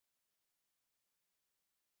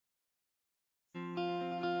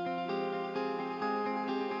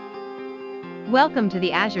Welcome to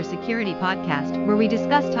the Azure Security Podcast, where we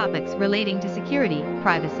discuss topics relating to security,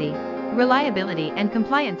 privacy, reliability, and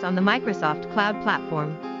compliance on the Microsoft Cloud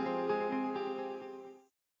Platform.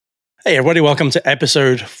 Hey everybody, welcome to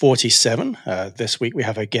episode 47. This week we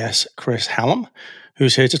have a guest, Chris Hallum,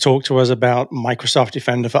 who's here to talk to us about Microsoft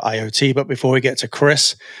Defender for IoT. But before we get to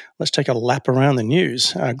Chris, let's take a lap around the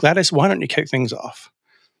news. Gladys, why don't you kick things off?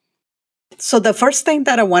 So the first thing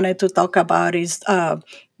that I wanted to talk about is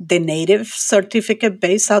the native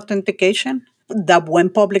certificate-based authentication that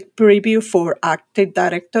went public preview for Active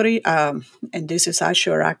Directory, and this is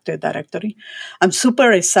Azure Active Directory. I'm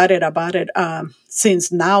super excited about it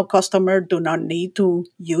since now customers do not need to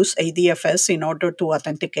use ADFS in order to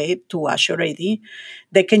authenticate to Azure AD.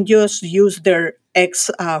 They can just use their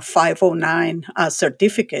X509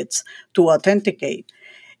 certificates to authenticate.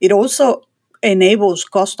 It also enables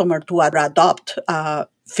customer to adopt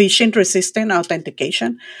phishing-resistant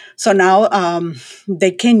authentication. So now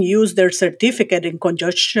they can use their certificate in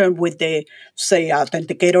conjunction with the, say,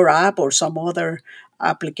 Authenticator app or some other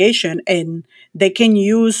application, and they can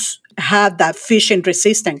have that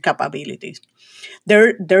phishing-resistant capabilities.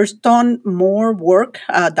 There's done more work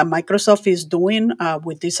that Microsoft is doing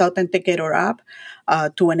with this Authenticator app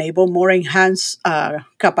to enable more enhanced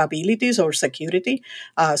capabilities or security.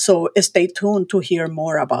 So stay tuned to hear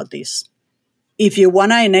more about this. If you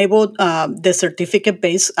want to enable the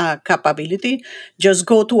certificate-based capability, just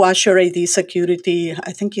go to Azure AD Security,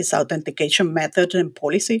 I think it's authentication method and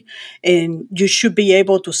policy, and you should be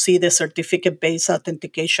able to see the certificate-based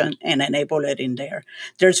authentication and enable it in there.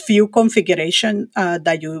 There's few configuration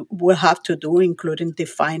that you will have to do, including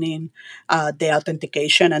defining the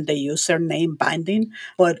authentication and the username binding,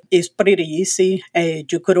 but it's pretty easy.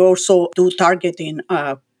 You could also do targeting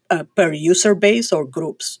per user base or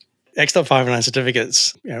groups. X.509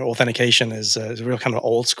 certificates, authentication is a real kind of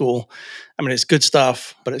old school. I mean, it's good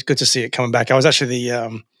stuff, but it's good to see it coming back. I was actually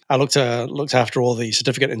I looked after all the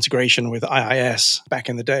certificate integration with IIS back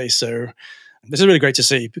in the day. So this is really great to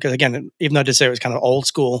see because, again, even though I did say it was kind of old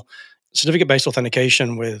school, certificate-based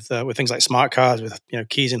authentication with things like smart cards, with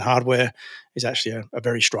keys in hardware, is actually a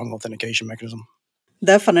very strong authentication mechanism.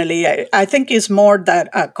 Definitely. I think it's more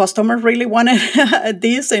that customers really wanted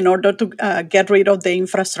this in order to get rid of the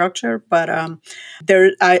infrastructure. But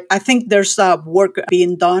I think there's work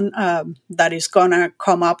being done that is going to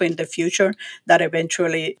come up in the future that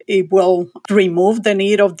eventually it will remove the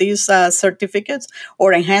need of these certificates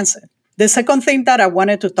or enhance it. The second thing that I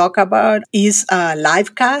wanted to talk about is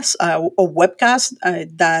livecast or webcast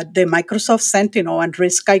that the Microsoft Sentinel and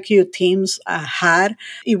RiskIQ teams had.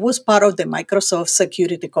 It was part of the Microsoft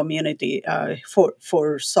security community.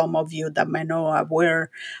 For some of you that may know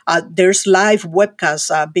where there's live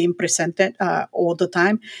webcasts being presented all the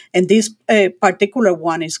time. And this particular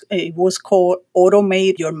one was called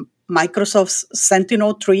Automate Your Microsoft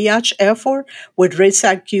Sentinel triage effort with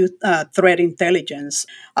RiskIQ threat intelligence.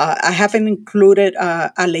 I haven't included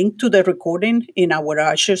a link to the recording in our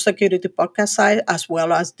Azure Security podcast site, as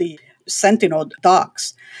well as the Sentinel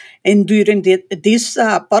docs. And during this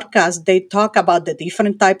podcast, they talk about the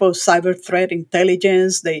different type of cyber threat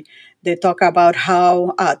intelligence. They talk about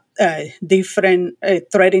how different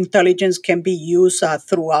threat intelligence can be used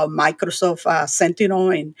throughout Microsoft Sentinel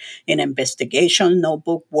in investigation,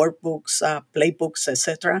 notebook, workbooks, playbooks,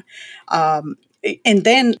 etc. And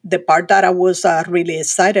then the part that I was really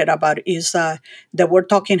excited about is that we're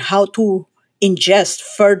talking how to ingest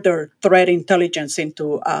further threat intelligence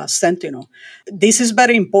into Sentinel. This is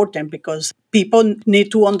very important because people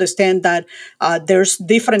need to understand that there's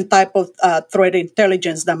different type of threat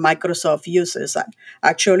intelligence that Microsoft uses.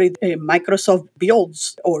 Actually, Microsoft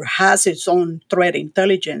builds or has its own threat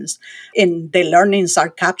intelligence, and the learnings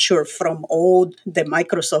are captured from all the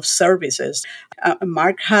Microsoft services.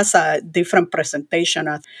 Mark has a different presentation.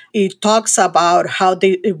 It talks about how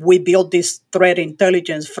we build this threat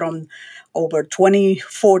intelligence from over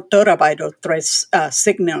 24 terabyte of threat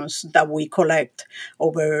signals that we collect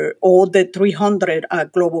over all the 300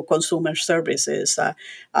 global consumer services,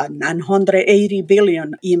 980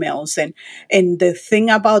 billion emails. And the thing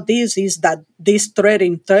about this is that this threat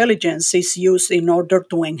intelligence is used in order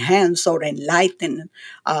to enhance or enlighten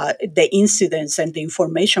the incidents and the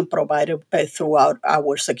information provided throughout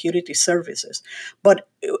our security services. But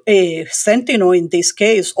Sentinel, in this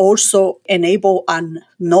case, also enable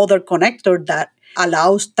another connector that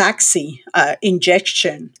allows taxi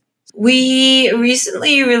injection. We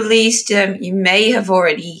recently released. You may have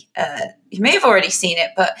already seen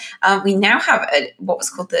it, but we now have what was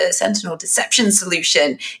called the Sentinel Deception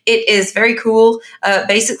Solution. It is very cool.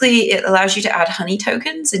 Basically, it allows you to add honey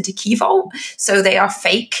tokens into Key Vault, so they are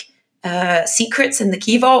fake secrets in the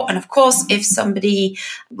key vault. And of course, if somebody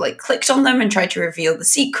clicked on them and tried to reveal the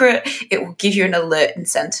secret, it will give you an alert in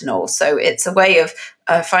Sentinel. So it's a way of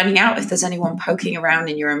finding out if there's anyone poking around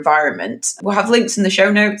in your environment. We'll have links in the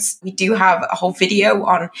show notes. We do have a whole video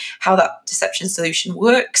on how that deception solution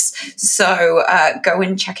works. So go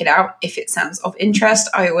and check it out if it sounds of interest.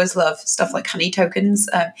 I always love stuff like honey tokens.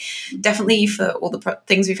 Definitely for all the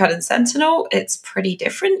things we've had in Sentinel, it's pretty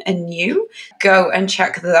different and new. Go and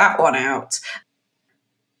check that one out.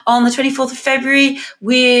 On the 24th of February,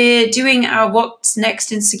 we're doing our What's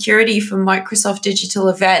Next in Security for Microsoft Digital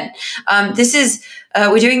event.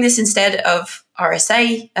 We're doing this instead of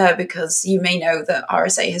RSA because you may know that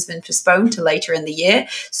RSA has been postponed to later in the year.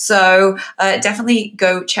 So definitely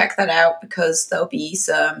go check that out because there'll be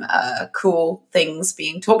some cool things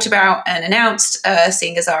being talked about and announced,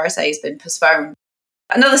 seeing as RSA has been postponed.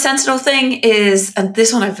 Another Sentinel thing is, and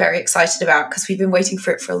this one I'm very excited about because we've been waiting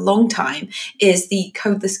for it for a long time, is the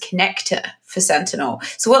codeless connector for Sentinel.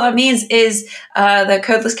 So what that means is the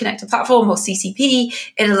codeless connector platform, or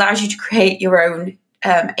CCP, it allows you to create your own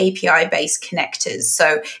API-based connectors.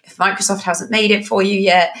 So if Microsoft hasn't made it for you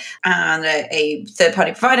yet and a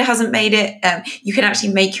third-party provider hasn't made it, you can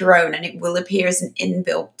actually make your own and it will appear as an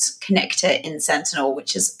inbuilt connector in Sentinel,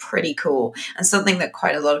 which is pretty cool and something that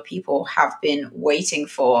quite a lot of people have been waiting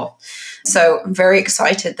for. So I'm very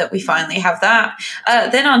excited that we finally have that.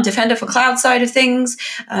 Then on Defender for Cloud side of things,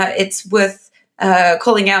 it's worth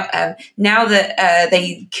calling out now that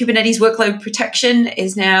the Kubernetes workload protection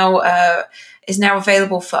is now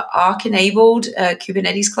available for Arc-enabled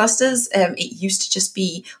Kubernetes clusters. It used to just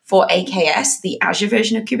be for AKS, the Azure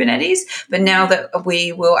version of Kubernetes, but now that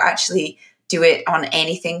we will actually do it on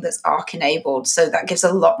anything that's Arc-enabled. So that gives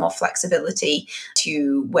a lot more flexibility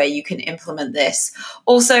to where you can implement this.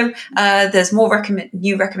 Also, there's more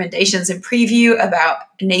new recommendations in preview about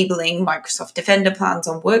enabling Microsoft Defender plans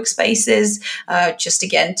on workspaces, just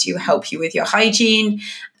again to help you with your hygiene.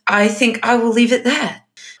 I think I will leave it there.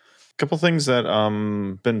 Couple things that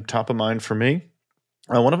been top of mind for me.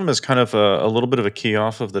 One of them is kind of a little bit of a key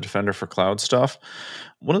off of the Defender for Cloud stuff.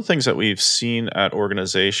 One of the things that we've seen at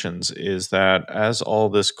organizations is that as all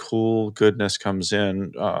this cool goodness comes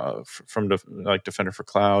in from like Defender for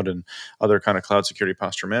Cloud and other kind of cloud security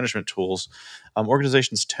posture management tools,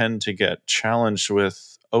 organizations tend to get challenged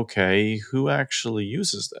with, okay, who actually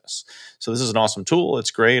uses this? So this is an awesome tool.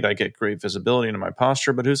 It's great. I get great visibility into my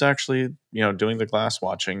posture, but who's actually, doing the glass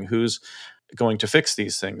watching? Who's going to fix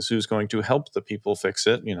these things? Who's going to help the people fix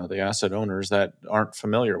it? The asset owners that aren't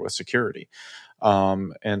familiar with security.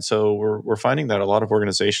 And so we're finding that a lot of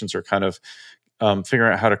organizations are kind of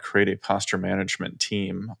figuring out how to create a posture management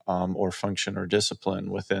team or function or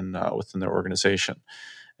discipline within their organization.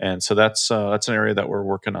 And so that's an area that we're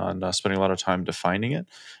working on, spending a lot of time defining it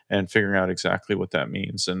and figuring out exactly what that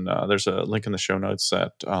means. And there's a link in the show notes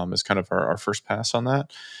that is kind of our first pass on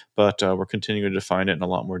that. But we're continuing to define it in a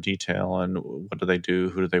lot more detail. And what do they do?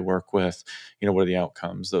 Who do they work with? What are the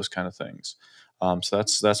outcomes? Those kind of things. So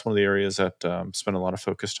that's one of the areas that spend a lot of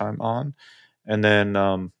focus time on. And then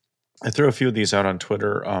I threw a few of these out on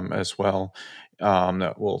Twitter as well.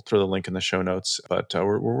 That we'll throw the link in the show notes. But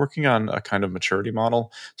we're working on a kind of maturity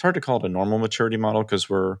model. It's hard to call it a normal maturity model because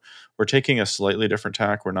we're taking a slightly different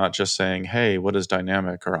tack. We're not just saying, hey, what does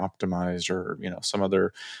dynamic or optimized or some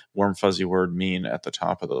other warm fuzzy word mean at the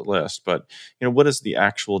top of the list. But what is the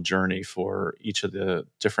actual journey for each of the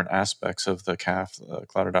different aspects of the CAF, the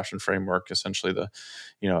Cloud Adoption Framework? Essentially,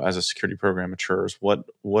 as a security program matures, what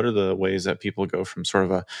are the ways that people go from sort of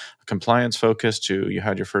a compliance focus to you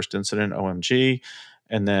had your first incident, OMG.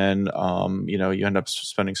 And then, you end up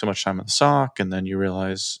spending so much time on the SOC, and then you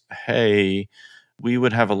realize, hey, we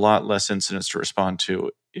would have a lot less incidents to respond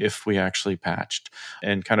to if we actually patched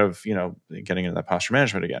and kind of, getting into that posture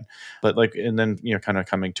management again. But and then, kind of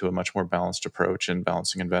coming to a much more balanced approach and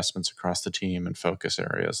balancing investments across the team and focus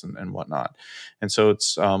areas and whatnot. And so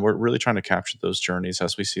it's, we're really trying to capture those journeys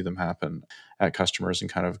as we see them happen at customers and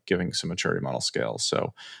kind of giving some maturity model scales.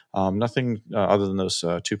 So nothing other than those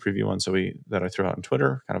two preview ones that I threw out on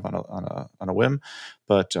Twitter, kind of on a whim,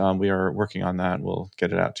 but we are working on that. We'll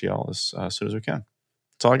get it out to y'all as soon as we can.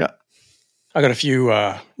 That's all I got. I got a few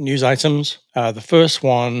news items. The first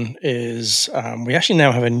one is we actually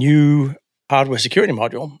now have a new hardware security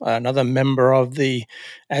module, another member of the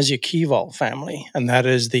Azure Key Vault family, and that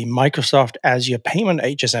is the Microsoft Azure Payment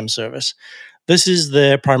HSM service. This is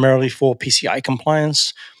there primarily for PCI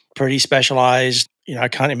compliance, pretty specialized. I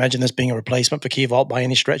can't imagine this being a replacement for Key Vault by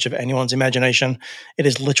any stretch of anyone's imagination. It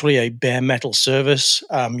is literally a bare metal service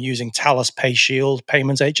using Talus PayShield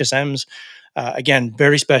payments HSMs. Again,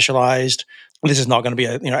 very specialized. This is not going to be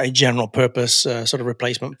a general purpose sort of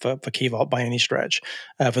replacement for Key Vault by any stretch.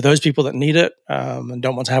 For those people that need it and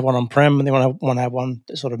don't want to have one on-prem and they want to have one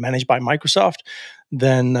sort of managed by Microsoft,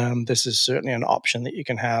 then this is certainly an option that you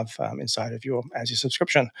can have inside of your Azure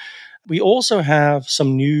subscription. We also have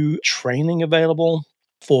some new training available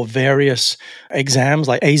for various exams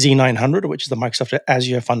like AZ900, which is the Microsoft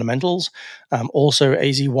Azure Fundamentals, also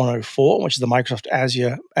AZ104, which is the Microsoft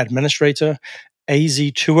Azure Administrator,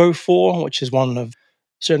 AZ204, which is one of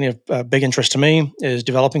certainly of big interest to me, is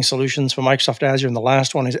developing solutions for Microsoft Azure. And the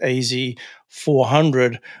last one is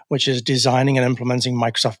AZ400, which is designing and implementing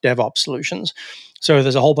Microsoft DevOps solutions. So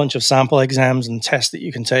there's a whole bunch of sample exams and tests that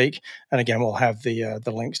you can take. And again, we'll have the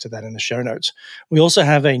links to that in the show notes. We also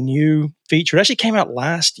have a new feature. It actually came out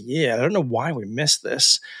last year. I don't know why we missed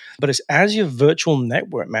this, but it's Azure Virtual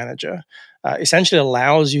Network Manager. Essentially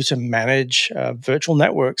allows you to manage virtual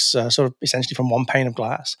networks sort of essentially from one pane of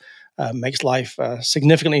glass. Makes life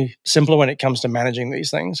significantly simpler when it comes to managing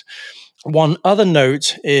these things. One other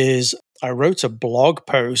note is I wrote a blog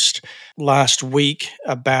post last week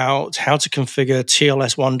about how to configure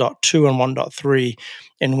TLS 1.2 and 1.3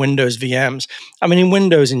 in Windows VMs. I mean, in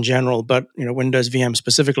Windows in general, but Windows VM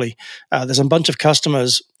specifically. There's a bunch of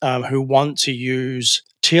customers who want to use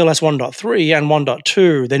TLS 1.3 and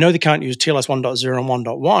 1.2. They know they can't use TLS 1.0 and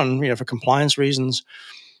 1.1, for compliance reasons.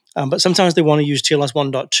 But sometimes they want to use TLS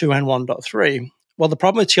 1.2 and 1.3. Well, the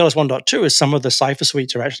problem with TLS 1.2 is some of the cipher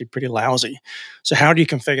suites are actually pretty lousy. So how do you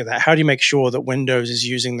configure that? How do you make sure that Windows is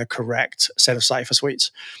using the correct set of cipher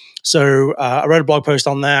suites? So I wrote a blog post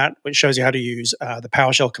on that, which shows you how to use the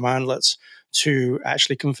PowerShell commandlets to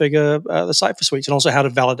actually configure the cipher suites, and also how to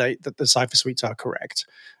validate that the cipher suites are correct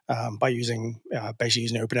by basically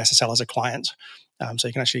using OpenSSL as a client. So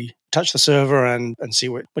you can actually touch the server and see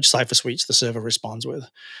which cipher suites the server responds with. So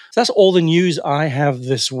that's all the news I have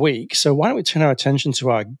this week. So why don't we turn our attention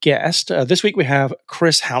to our guest? This week we have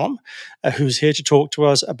Chris Hallum, who's here to talk to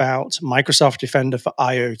us about Microsoft Defender for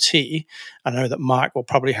IoT. I know that Mark will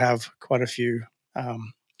probably have quite a few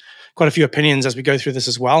opinions as we go through this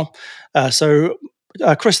as well. So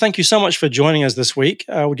Chris, thank you so much for joining us this week.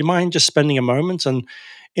 Would you mind just spending a moment and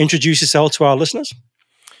introduce yourself to our listeners?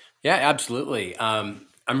 Yeah, absolutely. I'm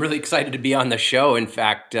really excited to be on the show. In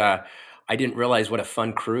fact, I didn't realize what a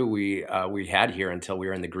fun crew we had here until we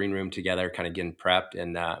were in the green room together, kind of getting prepped.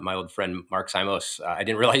 And my old friend Mark Simos, I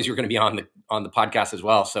didn't realize you were going to be on the podcast as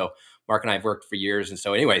well. So Mark and I have worked for years, and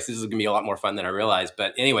so anyways, this is going to be a lot more fun than I realized.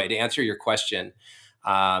 But anyway, to answer your question,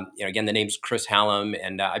 again, the name's Chris Hallum,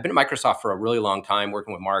 and I've been at Microsoft for a really long time,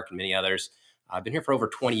 working with Mark and many others. I've been here for over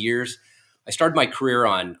 20 years. I started my career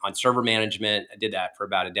on server management. I did that for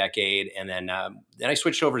about a decade. And then I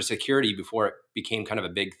switched over to security before it became kind of a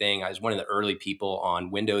big thing. I was one of the early people on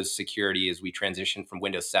Windows security as we transitioned from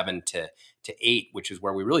Windows 7 to 8, which is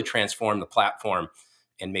where we really transformed the platform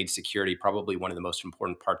and made security probably one of the most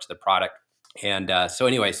important parts of the product. And so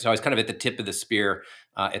I was kind of at the tip of the spear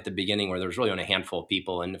at the beginning, where there was really only a handful of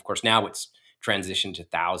people. And of course, now it's transitioned to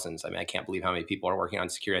thousands. I mean, I can't believe how many people are working on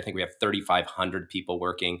security. I think we have 3,500 people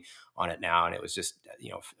working on it now. And it was just,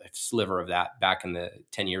 a sliver of that back in the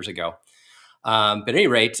 10 years ago. But at any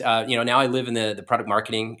rate, now I live in the product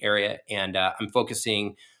marketing area, and I've been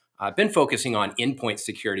focusing on endpoint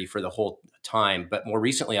security for the whole time. But more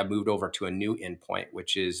recently, I've moved over to a new endpoint,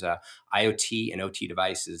 which is IoT and OT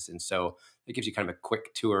devices. And so it gives you kind of a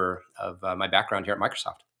quick tour of my background here at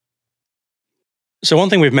Microsoft. So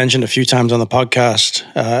one thing we've mentioned a few times on the podcast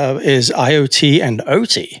is IoT and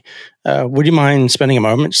OT. Would you mind spending a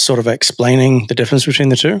moment sort of explaining the difference between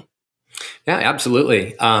the two? Yeah,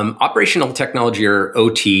 absolutely. Operational technology, or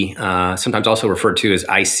OT, sometimes also referred to as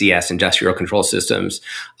ICS, industrial control systems,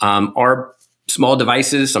 are small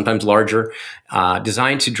devices, sometimes larger,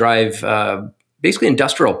 designed to drive basically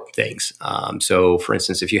industrial things. So for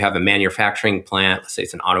instance, if you have a manufacturing plant, let's say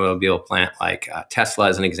it's an automobile plant like Tesla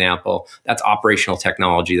as an example, that's operational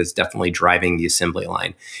technology that's definitely driving the assembly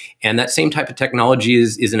line. And that same type of technology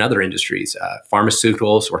is in other industries.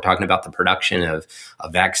 Pharmaceuticals, we're talking about the production of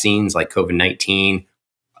vaccines like COVID-19.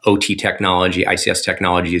 OT technology, ICS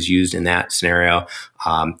technology is used in that scenario.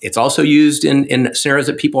 It's also used in scenarios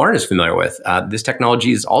that people aren't as familiar with. This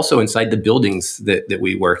technology is also inside the buildings that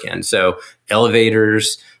we work in. So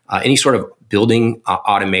elevators, any sort of building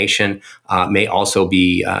automation may also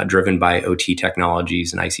be driven by OT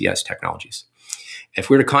technologies and ICS technologies. If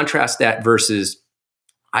we were to contrast that versus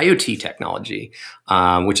IoT technology,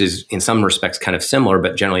 which is in some respects kind of similar,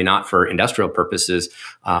 but generally not for industrial purposes,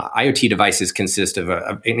 IoT devices consist of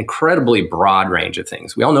an incredibly broad range of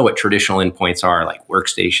things. We all know what traditional endpoints are, like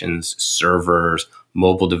workstations, servers,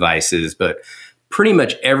 mobile devices, but pretty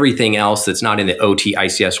much everything else that's not in the OT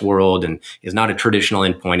ICS world and is not a traditional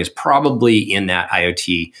endpoint is probably in that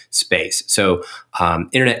IoT space. So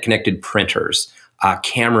internet connected printers,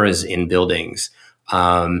 cameras in buildings,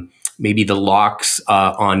 maybe the locks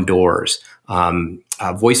on doors,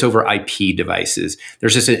 voice over IP devices.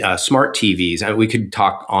 There's just smart TVs. We could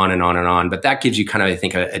talk on and on and on, but that gives you kind of, I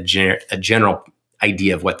think, a general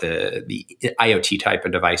idea of what the IoT type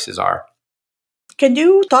of devices are. Can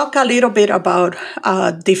you talk a little bit about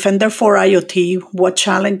Defender for IoT, what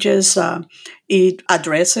challenges it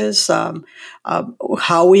addresses,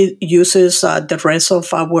 how it uses the rest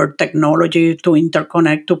of our technology to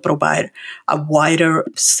interconnect to provide a wider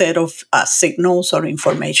set of signals or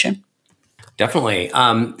information? Definitely.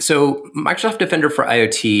 So Microsoft Defender for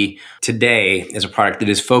IoT today is a product that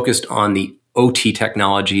is focused on the OT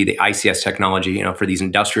technology, the ICS technology, for these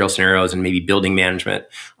industrial scenarios and maybe building management.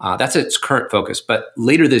 That's its current focus. But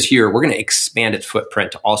later this year, we're going to expand its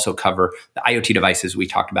footprint to also cover the IoT devices we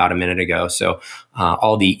talked about a minute ago. So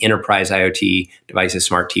all the enterprise IoT devices,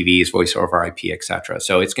 smart TVs, voice over IP, et cetera.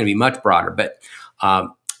 So it's going to be much broader. But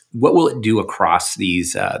what will it do across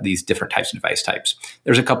these different types of device types?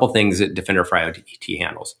 There's a couple things that Defender for IoT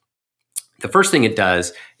handles. The first thing it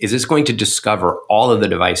does is it's going to discover all of the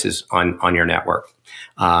devices on your network,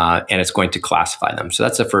 and it's going to classify them. So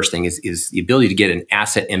that's the first thing is the ability to get an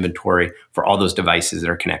asset inventory for all those devices that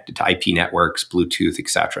are connected to IP networks, Bluetooth, et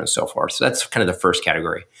cetera, and so forth. So that's kind of the first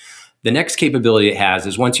category. The next capability it has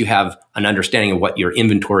is once you have an understanding of what your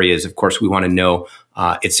inventory is, of course, we want to know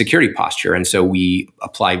its security posture. And so we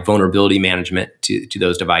apply vulnerability management to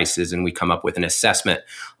those devices, and we come up with an assessment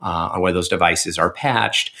on whether those devices are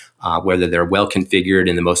patched, whether they're well configured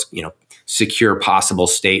in the most secure possible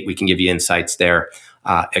state. We can give you insights there,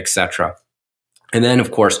 et cetera. And then,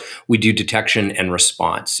 of course, we do detection and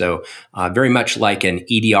response. So very much like an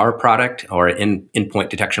EDR product or an endpoint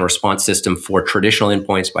detection response system for traditional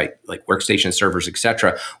endpoints like workstation servers, et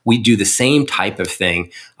cetera, we do the same type of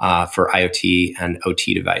thing for IoT and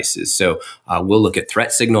OT devices. So we'll look at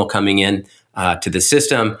threat signal coming in to the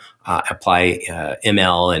system, apply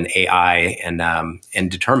ML and AI,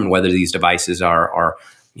 and determine whether these devices are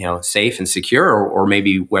safe and secure, or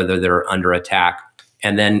maybe whether they're under attack.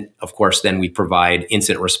 And then, of course, we provide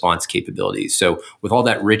incident response capabilities. So with all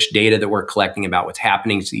that rich data that we're collecting about what's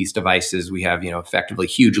happening to these devices, we have, effectively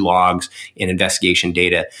huge logs and investigation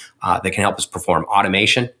data that can help us perform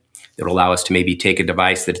automation that will allow us to maybe take a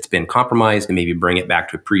device that's been compromised and maybe bring it back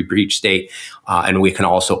to a pre-breach state. And we can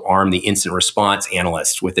also arm the incident response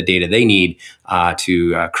analysts with the data they need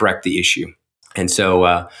to correct the issue. And so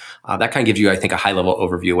that kind of gives you, I think, a high-level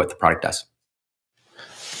overview of what the product does.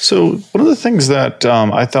 So one of the things that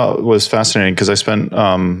I thought was fascinating, because I spent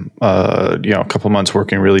a couple months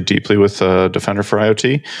working really deeply with Defender for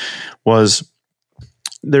IoT, was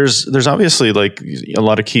there's obviously like a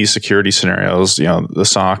lot of key security scenarios. The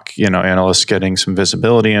SOC analysts getting some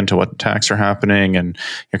visibility into what attacks are happening, and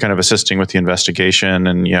you're kind of assisting with the investigation,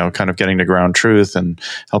 and kind of getting to ground truth and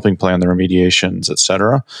helping plan the remediations, et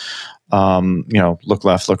cetera. Look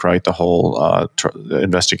left, look right, the whole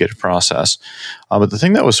investigative process. But the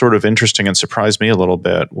thing that was sort of interesting and surprised me a little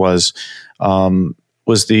bit was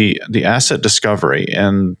the asset discovery,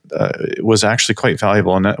 and it was actually quite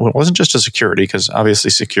valuable. And it wasn't just a security, because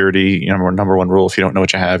obviously security, number one rule: if you don't know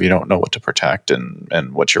what you have, you don't know what to protect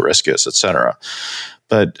and what your risk is, et cetera.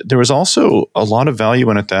 But there was also a lot of value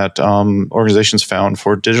in it that organizations found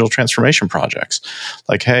for digital transformation projects.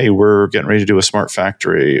 Like, hey, we're getting ready to do a smart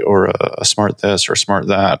factory, or a smart this or a smart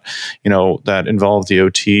that, that involve the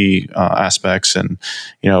OT aspects, and,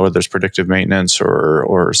 whether there's predictive maintenance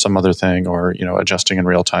or some other thing, or, adjusting in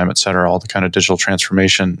real time, et cetera, all the kind of digital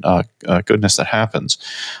transformation goodness that happens.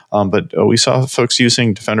 But we saw folks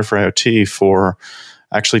using Defender for IoT for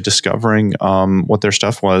actually discovering what their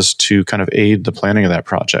stuff was to kind of aid the planning of that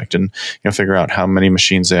project, and figure out how many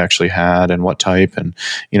machines they actually had and what type, and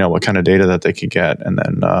what kind of data that they could get, and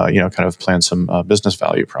then kind of plan some business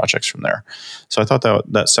value projects from there. So I thought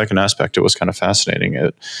that second aspect, it was kind of fascinating.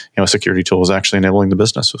 A security tool was actually enabling the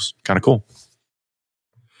business. It was kind of cool.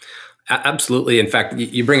 Absolutely. In fact,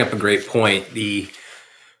 you bring up a great point.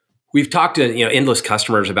 We've talked to endless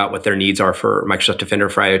customers about what their needs are for Microsoft Defender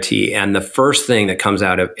for IoT, and the first thing that comes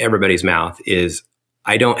out of everybody's mouth is,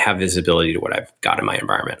 I don't have visibility to what I've got in my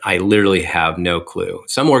environment. I literally have no clue.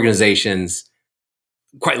 Some organizations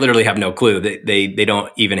quite literally have no clue. They don't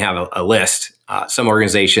even have a list. Some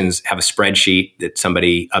organizations have a spreadsheet that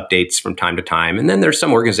somebody updates from time to time, and then there's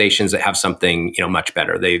some organizations that have something much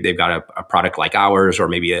better. They've got a product like ours, or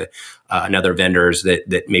maybe another vendor's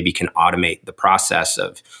that maybe can automate the process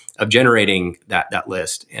of generating that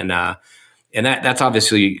list. And And that's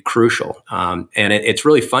obviously crucial. And it's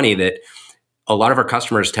really funny that a lot of our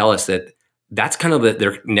customers tell us that that's kind of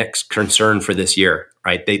their next concern for this year,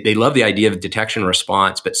 right? They love the idea of detection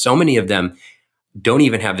response, but so many of them don't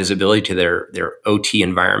even have visibility to their OT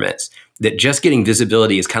environments, that just getting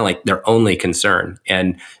visibility is kind of like their only concern.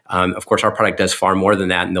 And of course, our product does far more than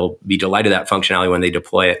that, and they'll be delighted with that functionality when they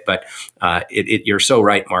deploy it. But you're so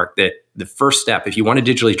right, Mark, that the first step, if you want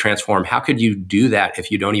to digitally transform, how could you do that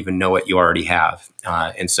if you don't even know what you already have?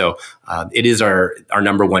 And so it is our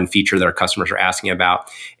number one feature that our customers are asking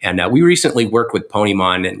about. And we recently worked with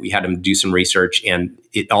Ponymon, and we had them do some research, and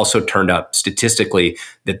it also turned up statistically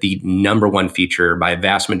that the number one feature by a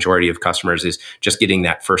vast majority of customers is just getting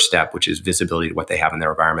that first step, which is visibility to what they have in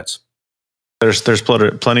their environments. There's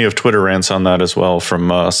plenty of Twitter rants on that as well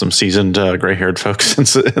from some seasoned gray-haired folks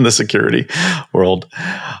in the security world.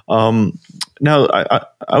 Now,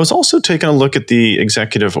 I was also taking a look at the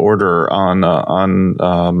executive order on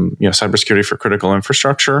cybersecurity for critical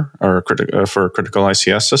infrastructure or for critical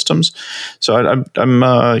ICS systems. So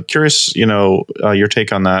I'm curious, your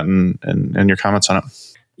take on that and your comments on it.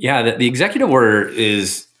 Yeah, the executive order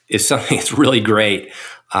is something that's really great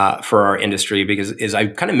for our industry, because as I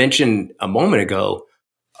kind of mentioned a moment ago,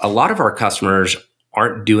 a lot of our customers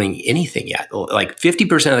aren't doing anything yet. Like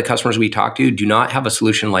 50% of the customers we talk to do not have a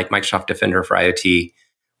solution like Microsoft Defender for IoT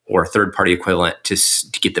or third-party equivalent to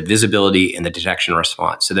get the visibility and the detection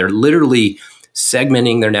response. So they're literally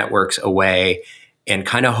segmenting their networks away and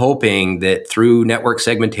kind of hoping that through network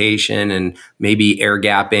segmentation and maybe air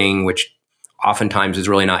gapping, which oftentimes is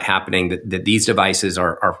really not happening, that these devices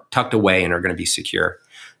are tucked away and are going to be secure.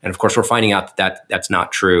 And of course, we're finding out that that's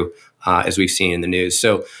not true, as we've seen in the news.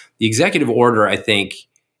 So the executive order, I think,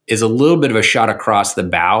 is a little bit of a shot across the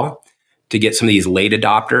bow to get some of these late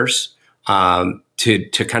adopters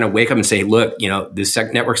to kind of wake up and say, look, this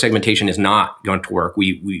network segmentation is not going to work.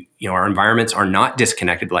 We our environments are not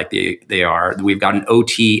disconnected like they are. We've got an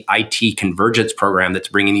OT IT convergence program that's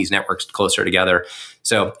bringing these networks closer together.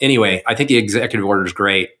 So anyway, I think the executive order is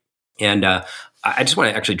great. And I just want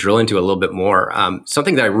to actually drill into a little bit more.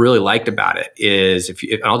 Something that I really liked about it is,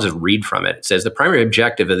 I'll just read from it. It says, the primary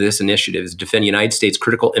objective of this initiative is to defend the United States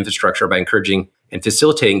critical infrastructure by encouraging and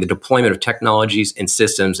facilitating the deployment of technologies and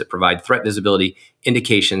systems that provide threat visibility,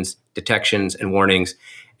 indications, detections, and warnings,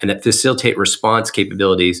 and that facilitate response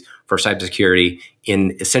capabilities for cybersecurity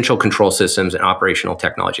in essential control systems and operational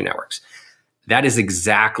technology networks. That is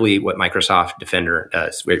exactly what Microsoft Defender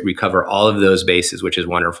does. We cover all of those bases, which is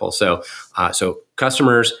wonderful. So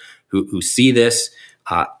customers who see this,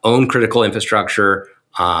 own critical infrastructure,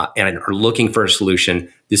 and are looking for a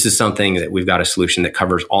solution, this is something that we've got a solution that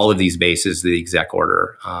covers all of these bases that the exec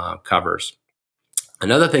order covers.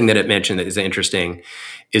 Another thing that it mentioned that is interesting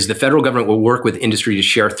is the federal government will work with industry to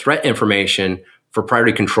share threat information for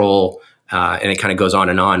priority control, and it kind of goes on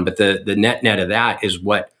and on. But the net of that is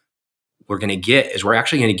what we're going to get is we're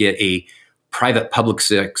actually going to get a private public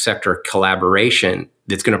sector collaboration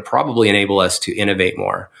that's going to probably enable us to innovate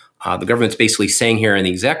more. The government's basically saying here in the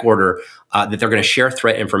exec order that they're going to share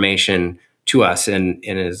threat information to us. And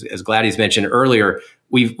as Gladys mentioned earlier,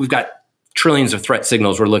 we've got trillions of threat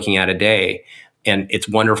signals we're looking at a day. And it's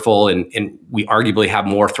wonderful. And we arguably have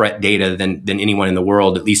more threat data than anyone in the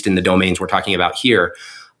world, at least in the domains we're talking about here.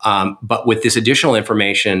 But with this additional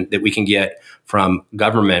information that we can get from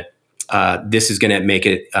government, this is going to make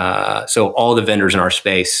it so all the vendors in our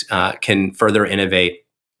space can further innovate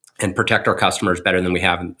and protect our customers better than we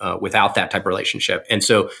have without that type of relationship. And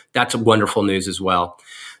so that's wonderful news as well.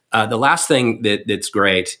 The last thing that's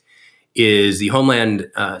great is the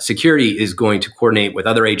Homeland Security is going to coordinate with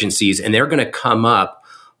other agencies, and they're going to come up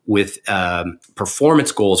with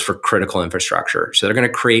performance goals for critical infrastructure. So they're going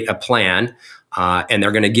to create a plan, and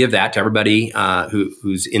they're going to give that to everybody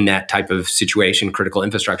who's in that type of situation, critical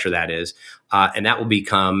infrastructure that is, and that will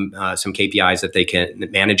become some KPIs that they can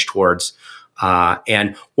manage towards.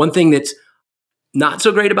 And one thing that's not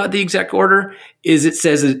so great about the exec order is it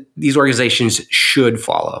says that these organizations should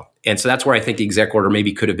follow. And so that's where I think the exec order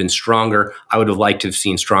maybe could have been stronger. I would have liked to have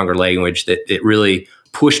seen stronger language that really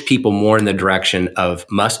pushed people more in the direction of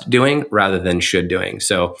must doing rather than should doing.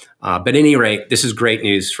 So, but at any rate, this is great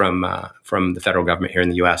news from the federal government here in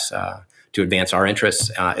the U.S. To advance our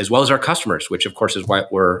interests as well as our customers, which of course is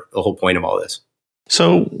what we're the whole point of all this.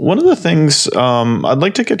 So one of the things I'd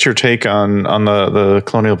like to get your take on the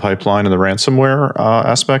Colonial Pipeline and the ransomware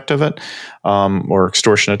aspect of it, or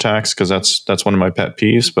extortion attacks, because that's one of my pet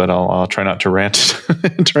peeves. But I'll try not to rant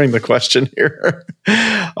during the question here.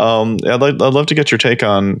 I'd love to get your take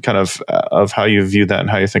on kind of how you view that and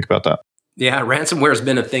how you think about that. Yeah, ransomware has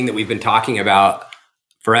been a thing that we've been talking about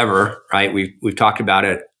forever, right? We've talked about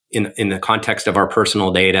it in the context of our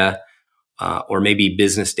personal data or maybe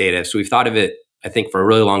business data. So we've thought of it, I think, for a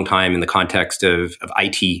really long time in the context of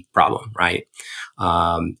IT problem, right?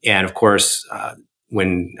 And of course,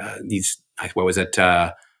 when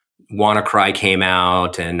WannaCry came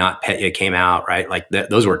out and NotPetya came out, right? Like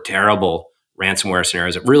those were terrible ransomware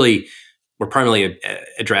scenarios that really were primarily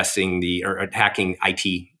addressing or attacking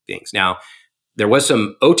IT things. Now, there was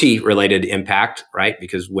some OT related impact, right?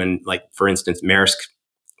 Because when, like, for instance, Maersk,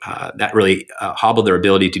 that really hobbled their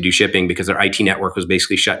ability to do shipping because their IT network was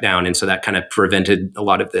basically shut down. And so that kind of prevented a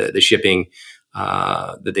lot of the shipping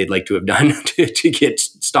that they'd like to have done to get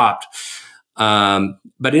stopped. But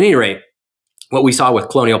at any rate, what we saw with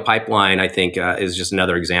Colonial Pipeline, I think, is just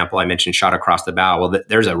another example. I mentioned shot across the bow. Well,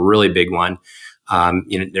 there's a really big one.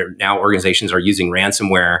 Now organizations are using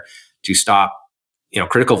ransomware to stop,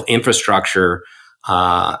 critical infrastructure,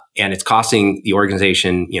 and it's costing the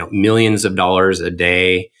organization, millions of dollars a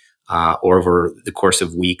day, or over the course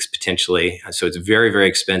of weeks potentially. So it's very, very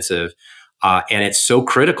expensive, and it's so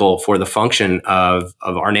critical for the function of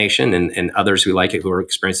our nation and others who like it, who are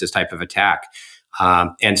experiencing this type of attack.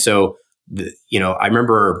 And so, I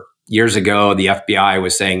remember years ago the FBI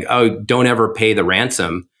was saying, "Oh, don't ever pay the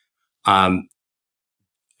ransom."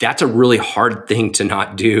 That's a really hard thing to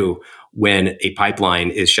not do when a pipeline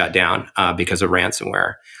is shut down because of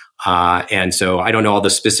ransomware. And so I don't know all the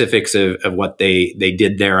specifics of what they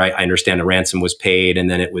did there. I understand a ransom was paid and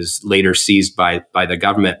then it was later seized by the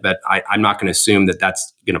government, but I'm not going to assume that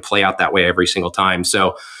that's going to play out that way every single time.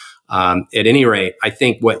 So at any rate, I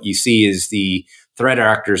think what you see is the threat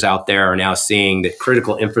actors out there are now seeing that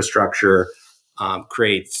critical infrastructure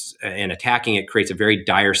creates, and attacking it creates a very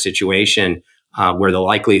dire situation where the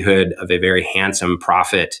likelihood of a very handsome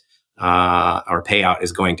profit or payout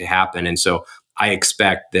is going to happen. And so I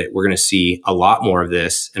expect that we're going to see a lot more of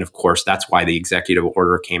this. And of course, that's why the executive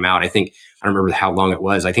order came out. I don't remember how long it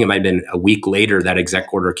was. I think it might have been a week later that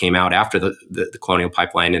exec order came out after the Colonial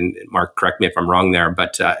Pipeline. And Mark, correct me if I'm wrong there,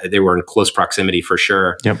 but they were in close proximity for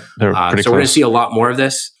sure. Yep, they're pretty so close. We're going to see a lot more of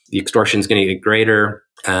this. The extortion is going to get greater,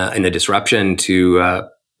 and the disruption to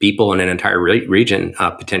people in an entire region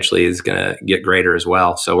potentially is going to get greater as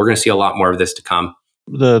well. So we're going to see a lot more of this to come.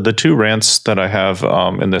 The two rants that I have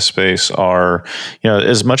in this space are,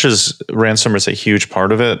 as much as ransomware is a huge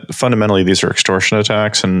part of it, fundamentally these are extortion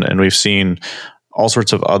attacks, and we've seen all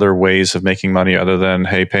sorts of other ways of making money other than,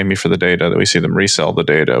 hey, pay me for the data. That we see them resell the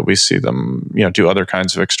data. We see them, do other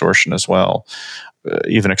kinds of extortion as well.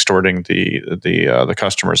 Even extorting the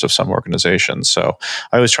customers of some organizations. So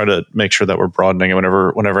I always try to make sure that we're broadening.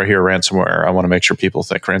 Whenever I hear ransomware, I want to make sure people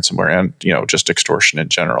think ransomware and just extortion in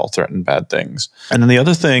general, threaten bad things. And then the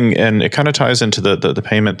other thing, and it kind of ties into the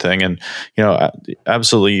payment thing. And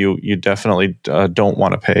absolutely, you definitely don't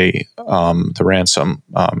want to pay the ransom.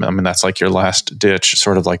 That's like your last ditch,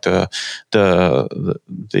 sort of like the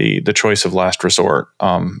choice of last resort,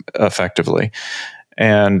 effectively.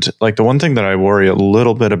 And like the one thing that I worry a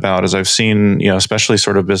little bit about is I've seen, especially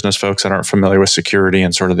sort of business folks that aren't familiar with security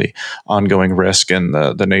and sort of the ongoing risk and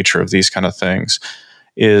the nature of these kind of things,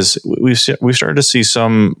 is we've started to see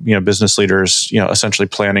some, business leaders, essentially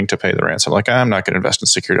planning to pay the ransom. Like, I'm not going to invest in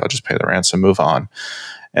security. I'll just pay the ransom, move on.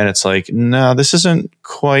 And it's like, no, this isn't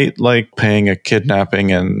quite like paying a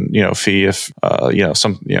kidnapping and fee if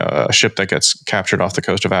a ship that gets captured off the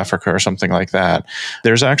coast of Africa or something like that.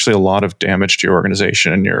 There's actually a lot of damage to your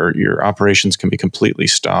organization, and your operations can be completely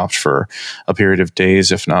stopped for a period of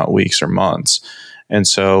days, if not weeks or months. And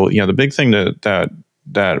so, the big thing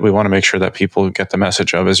that we want to make sure that people get the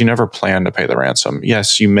message of is you never plan to pay the ransom.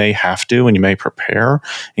 Yes, you may have to, and you may prepare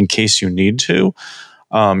in case you need to.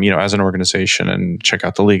 As an organization, and check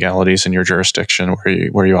out the legalities in your jurisdiction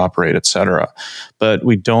where you operate, et cetera. But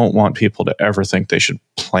we don't want people to ever think they should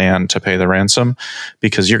plan to pay the ransom,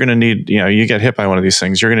 because you're going to need, you get hit by one of these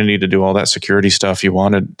things, you're going to need to do all that security stuff you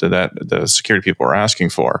wanted, that the security people were asking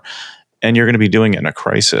for. And you're going to be doing it in a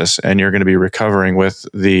crisis, and you're going to be recovering with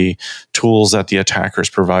the tools that the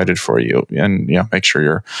attackers provided for you. And make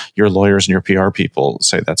sure your lawyers and your PR people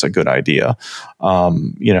say that's a good idea.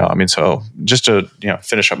 So just to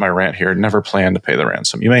finish up my rant here, never plan to pay the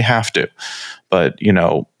ransom. You may have to, but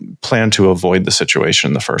plan to avoid the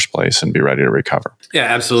situation in the first place and be ready to recover. Yeah,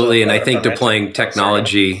 absolutely. And I think deploying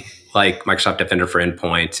technology like Microsoft Defender for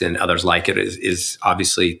Endpoint and others like it is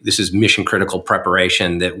obviously, this is mission critical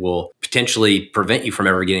preparation that will potentially prevent you from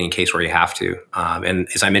ever getting a case where you have to. And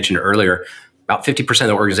as I mentioned earlier, about 50% of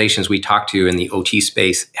the organizations we talk to in the OT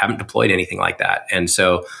space haven't deployed anything like that. And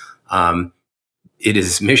so it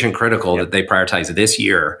is mission critical that they prioritize this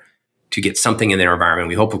year to get something in their environment.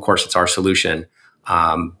 We hope, of course, it's our solution.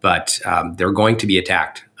 but they're going to be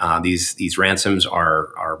attacked. These ransoms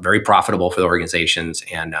are very profitable for the organizations,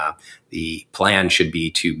 and the plan should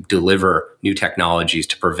be to deliver new technologies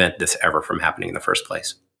to prevent this ever from happening in the first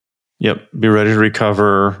place. Yep. Be ready to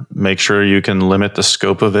recover. Make sure you can limit the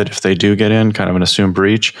scope of it if they do get in, kind of an assumed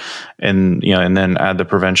breach, and and then add the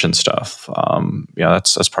prevention stuff.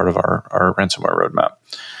 That's part of our ransomware roadmap.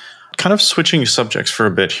 Kind of switching subjects for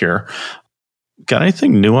a bit here. Got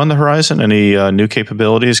anything new on the horizon? Any new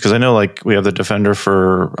capabilities? Because I know we have the Defender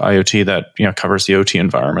for IoT that covers the OT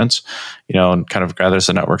environments, and kind of gathers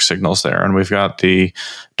the network signals there. And we've got the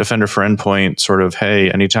Defender for Endpoint, sort of, hey,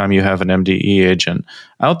 anytime you have an MDE agent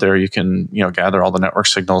out there, you can gather all the network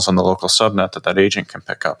signals on the local subnet that agent can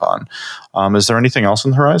pick up on. Is there anything else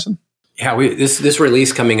on the horizon? Yeah, this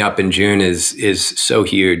release coming up in June is so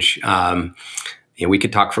huge. We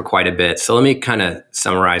could talk for quite a bit. So let me kind of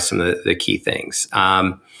summarize some of the key things.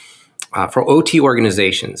 For OT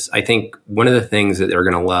organizations, I think one of the things that they're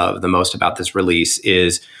going to love the most about this release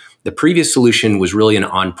is the previous solution was really an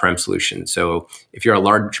on-prem solution. So if you're a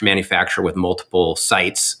large manufacturer with multiple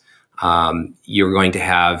sites, you're going to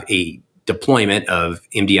have a deployment of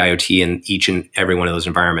MDIoT in each and every one of those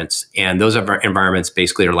environments. And those environments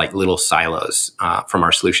basically are like little silos from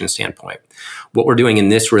our solution standpoint. What we're doing in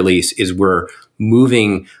this release is we're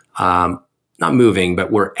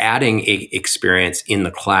we're adding a experience in the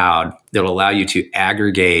cloud that will allow you to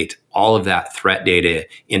aggregate all of that threat data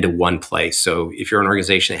into one place. So if you're an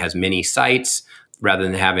organization that has many sites, rather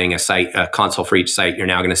than having a console for each site, you're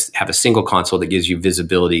now going to have a single console that gives you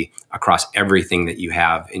visibility across everything that you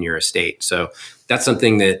have in your estate. So that's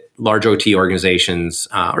something that large OT organizations,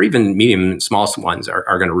 or even medium and small ones,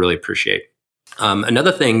 are going to really appreciate.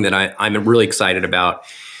 Another thing that I'm really excited about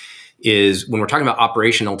is when we're talking about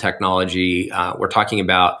operational technology, we're talking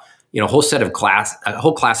about a whole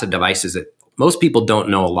class of devices that most people don't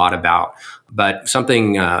know a lot about. But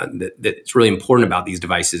something that's really important about these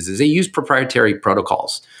devices is they use proprietary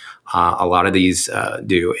protocols. A lot of these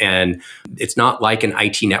do. And it's not like an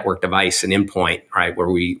IT network device, an endpoint, right, where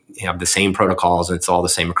we have the same protocols and it's all the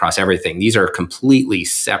same across everything. These are completely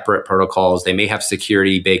separate protocols. They may have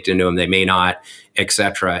security baked into them, they may not, et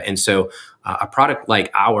cetera. And so a product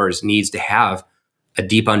like ours needs to have a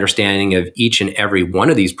deep understanding of each and every one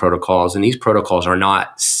of these protocols. And these protocols are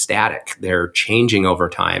not static. They're changing over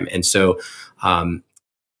time. And so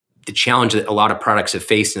the challenge that a lot of products have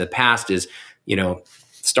faced in the past is,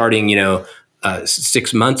 starting,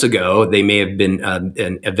 6 months ago, they may have been,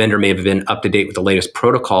 a vendor may have been up to date with the latest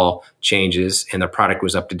protocol changes and their product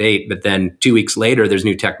was up to date. But then 2 weeks later, there's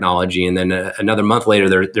new technology. And then another month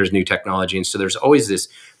later, there's new technology. And so there's always this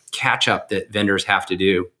catch up that vendors have to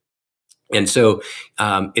do. And so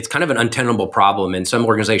it's kind of an untenable problem. And some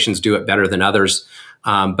organizations do it better than others.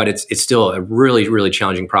 But it's still a really, really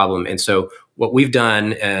challenging problem. And so what we've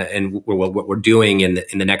done and what we're doing in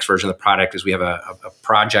the next version of the product is we have a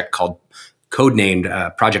project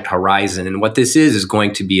codenamed Project Horizon. And what this is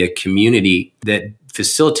going to be a community that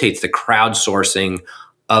facilitates the crowdsourcing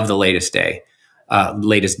of the latest data,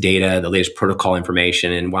 the latest protocol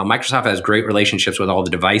information. And while Microsoft has great relationships with all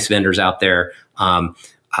the device vendors out there,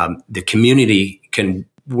 the community can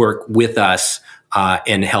work with us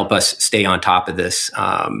and help us stay on top of this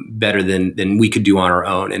better than we could do on our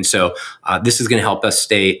own. And so this is going to help us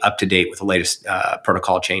stay up to date with the latest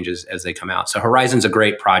protocol changes as they come out. So Horizon's a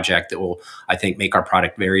great project that will, I think, make our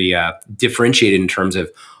product very differentiated in terms of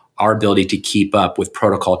our ability to keep up with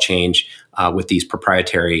protocol change with these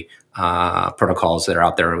proprietary protocols that are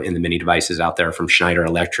out there in the many devices out there from Schneider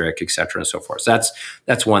Electric, et cetera, and so forth. So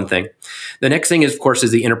that's one thing. The next thing is, of course,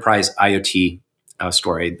 is the enterprise IoT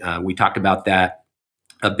story. We talked about that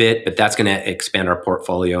a bit, but that's going to expand our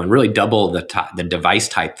portfolio and really double the device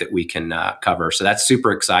type that we can cover. So that's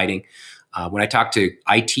super exciting. When I talk to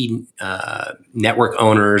IT network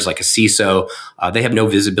owners like a CISO, they have no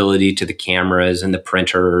visibility to the cameras and the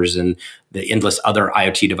printers and the endless other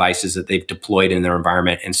IoT devices that they've deployed in their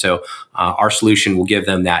environment. And so our solution will give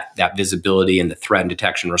them that visibility and the threat and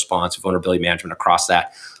detection response, vulnerability management across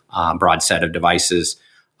that broad set of devices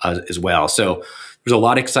as well. So there's a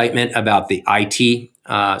lot of excitement about the IT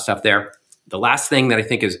stuff there. The last thing that I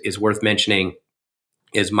think is worth mentioning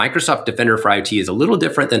is Microsoft Defender for IoT is a little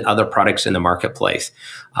different than other products in the marketplace.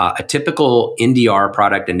 A typical NDR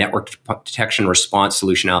product, a network detection response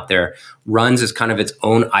solution out there, runs as kind of its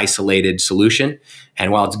own isolated solution.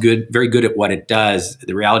 And while it's very good at what it does,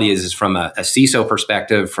 the reality is from a CISO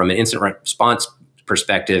perspective, from an incident response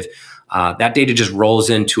perspective, that data just rolls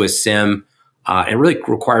into a SIEM. It really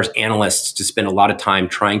requires analysts to spend a lot of time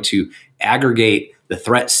trying to aggregate the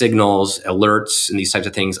threat signals, alerts, and these types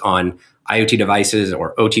of things on IoT devices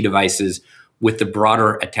or OT devices with the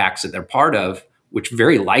broader attacks that they're part of, which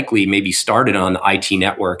very likely maybe started on the IT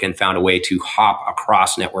network and found a way to hop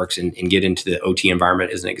across networks and get into the OT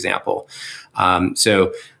environment as an example.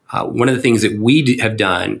 One of the things that we have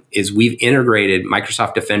done is we've integrated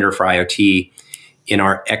Microsoft Defender for IoT in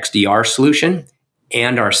our XDR solution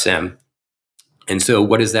and our SIEM. And so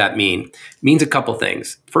what does that mean? It means a couple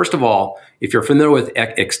things. First of all, if you're familiar with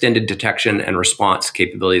extended detection and response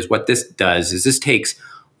capabilities, what this does is this takes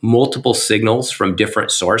multiple signals from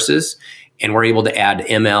different sources, and we're able to add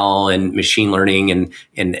ML and machine learning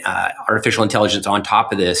and artificial intelligence on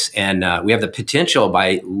top of this. And we have the potential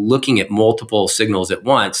by looking at multiple signals at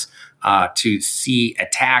once to see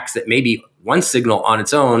attacks that maybe one signal on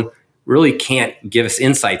its own really can't give us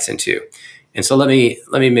insights into. And so let me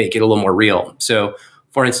make it a little more real. So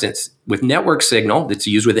for instance, with network signal that's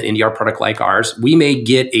used with an NDR product like ours, we may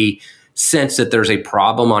get a sense that there's a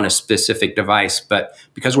problem on a specific device, but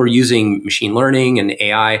because we're using machine learning and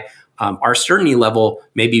AI, our certainty level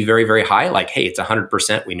may be very, very high, like, hey, it's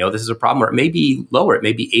 100%. We know this is a problem, or it may be lower, it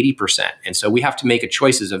may be 80%. And so we have to make a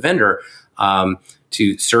choice as a vendor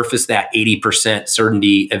to surface that 80%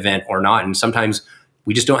 certainty event or not. And sometimes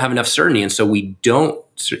we just don't have enough certainty. And so we don't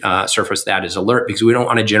surface that as alert because we don't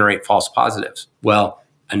want to generate false positives. Well,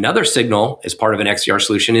 another signal as part of an XDR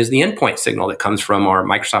solution is the endpoint signal that comes from our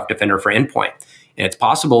Microsoft Defender for Endpoint. And it's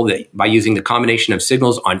possible that by using the combination of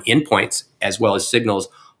signals on endpoints as well as signals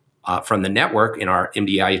from the network in our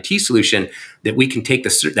MDIoT solution, that we can take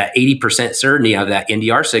that 80% certainty of that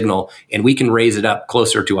NDR signal and we can raise it up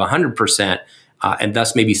closer to 100%. And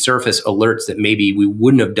thus maybe surface alerts that maybe we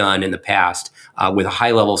wouldn't have done in the past with a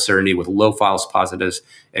high level of certainty, with low false positives,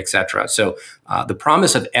 et cetera. So the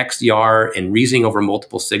promise of XDR and reasoning over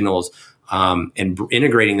multiple signals and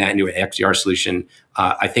integrating that into an XDR solution,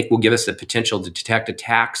 I think will give us the potential to detect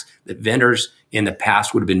attacks that vendors in the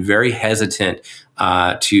past would have been very hesitant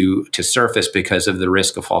to surface because of the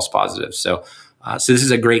risk of false positives. So this is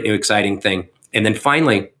a great new exciting thing. And then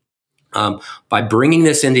finally, by bringing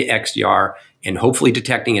this into XDR and hopefully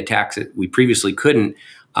detecting attacks that we previously couldn't,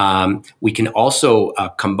 we can also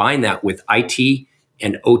combine that with IT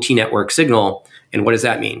and OT network signal. And what does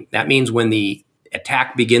that mean? That means when the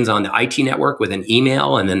attack begins on the IT network with an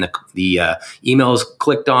email, and then the email is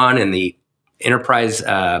clicked on and the enterprise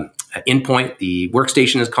endpoint, the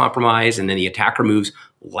workstation is compromised, and then the attacker moves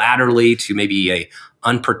laterally to maybe a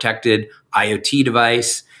unprotected IoT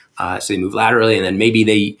device. So they move laterally, and then maybe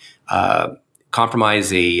they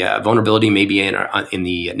compromise a vulnerability maybe in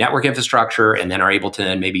the network infrastructure, and then are able to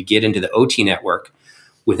then maybe get into the OT network.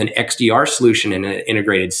 With an XDR solution and an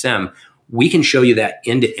integrated SIEM, we can show you that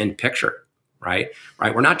end-to-end picture, right?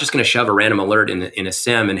 We're not just going to shove a random alert in a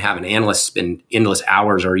SIEM and have an analyst spend endless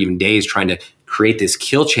hours or even days trying to create this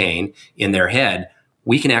kill chain in their head.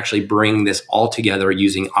 We can actually bring this all together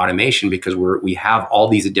using automation because we have all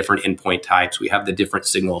these different endpoint types. We have the different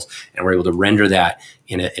signals, and we're able to render that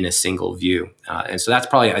in a single view. And so that's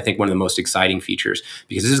probably, I think, one of the most exciting features,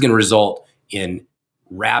 because this is going to result in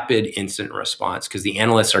rapid incident response, because the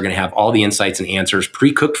analysts are going to have all the insights and answers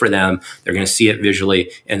pre-cooked for them. They're going to see it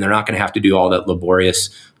visually, and they're not going to have to do all that laborious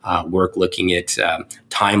work looking at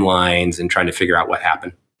timelines and trying to figure out what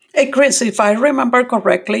happened. Hey, Chris, if I remember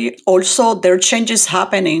correctly, also there are changes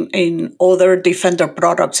happening in other Defender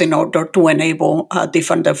products in order to enable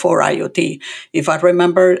Defender for IoT. If I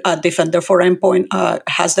remember, Defender for Endpoint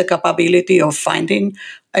has the capability of finding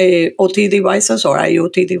OT devices or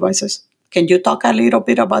IoT devices. Can you talk a little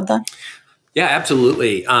bit about that? Yeah,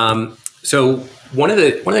 absolutely. So one of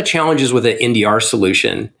the challenges with an NDR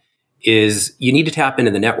solution is you need to tap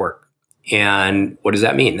into the network. And what does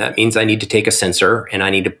that mean? That means I need to take a sensor and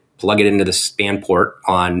I need to plug it into the span port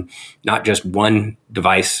on not just one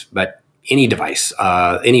device, but any device,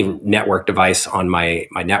 any network device on my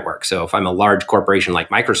network. So if I'm a large corporation like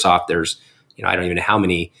Microsoft, there's, I don't even know how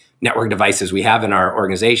many network devices we have in our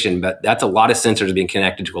organization, but that's a lot of sensors being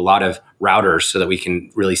connected to a lot of routers so that we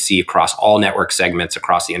can really see across all network segments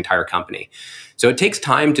across the entire company. So it takes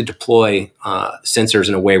time to deploy sensors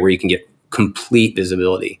in a way where you can get complete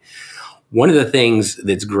visibility. One of the things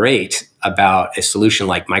that's great about a solution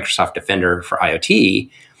like Microsoft Defender for IoT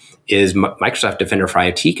is Microsoft Defender for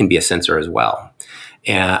IoT can be a sensor as well.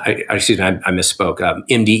 And I misspoke.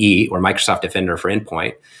 MDE, or Microsoft Defender for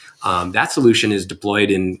Endpoint, that solution is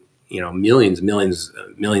deployed in millions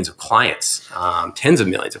of clients. Tens of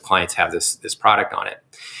millions of clients have this product on it,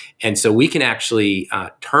 and so we can actually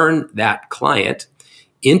turn that client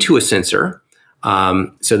into a sensor.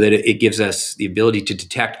 So that it gives us the ability to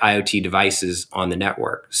detect IoT devices on the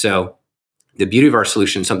network. So the beauty of our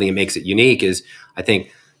solution, something that makes it unique, is I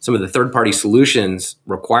think some of the third-party solutions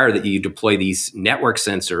require that you deploy these network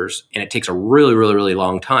sensors, and it takes a really, really, really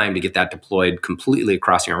long time to get that deployed completely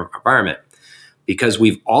across your environment. Because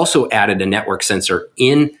we've also added a network sensor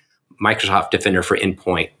in Microsoft Defender for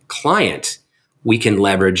Endpoint Client, we can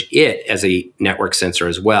leverage it as a network sensor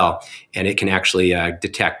as well. And it can actually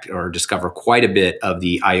detect or discover quite a bit of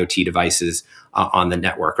the IoT devices on the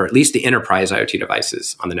network, or at least the enterprise IoT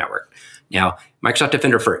devices on the network. Now, Microsoft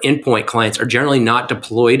Defender for Endpoint clients are generally not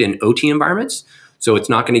deployed in OT environments, so it's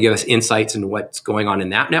not going to give us insights into what's going on in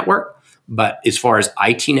that network. But as far as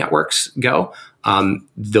IT networks go,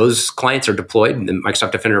 those clients are deployed. The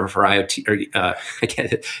Microsoft Defender for IoT, I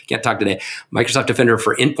can't talk today. Microsoft Defender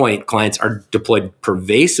for Endpoint clients are deployed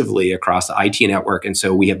pervasively across the IT network, and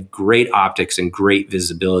so we have great optics and great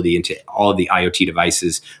visibility into all of the IoT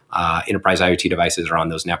devices, enterprise IoT devices are on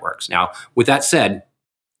those networks. Now, with that said,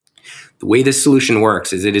 the way this solution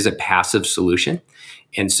works is it is a passive solution.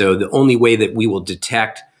 And so the only way that we will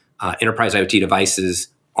detect enterprise IoT devices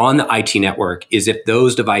on the IT network is if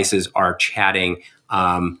those devices are chatting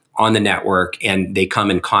on the network and they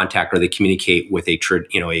come in contact or they communicate with a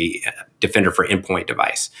Defender for Endpoint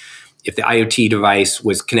device. If the IoT device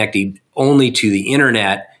was connected only to the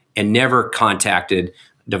internet and never contacted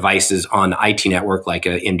devices on the IT network like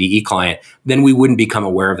a MDE client, then we wouldn't become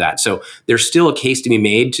aware of that. So there's still a case to be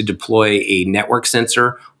made to deploy a network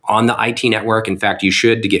sensor on the IT network. In fact, you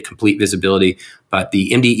should, to get complete visibility. But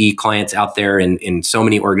the MDE clients out there in so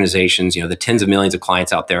many organizations, the tens of millions of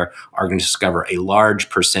clients out there are going to discover a large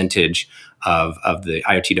percentage of the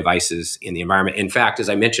IoT devices in the environment. In fact, as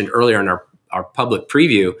I mentioned earlier in our public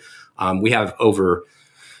preview, we have over,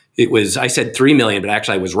 I said 3 million, but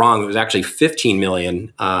actually I was wrong. It was actually 15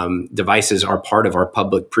 million devices are part of our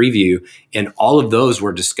public preview. And all of those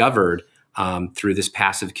were discovered through this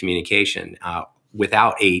passive communication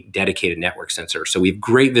without a dedicated network sensor. So we have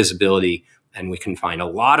great visibility and we can find a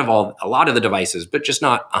lot of the devices, but just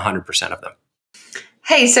not 100% of them.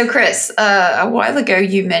 Hey, so Chris, a while ago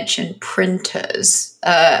you mentioned printers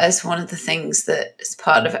as one of the things that is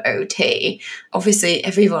part of OT. Obviously,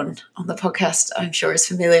 everyone on the podcast, I'm sure, is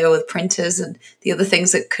familiar with printers and the other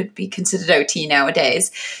things that could be considered OT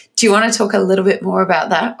nowadays. Do you want to talk a little bit more about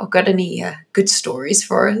that, or got any good stories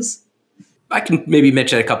for us? I can maybe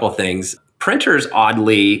mention a couple of things. Printers,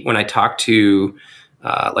 oddly, when I talk to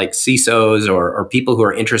like CISOs or people who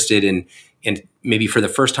are interested in maybe for the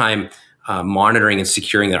first time monitoring and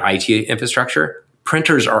securing their IT infrastructure,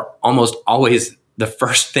 printers are almost always the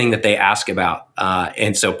first thing that they ask about.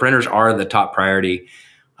 And so printers are the top priority.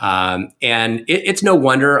 And it's no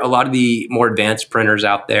wonder a lot of the more advanced printers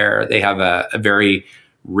out there, they have a very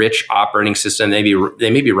rich operating system. They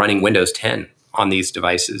may be running Windows 10 on these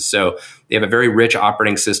devices. So they have a very rich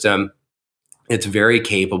operating system. It's very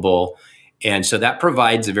capable. And so that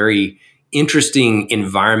provides a very interesting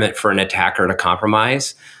environment for an attacker to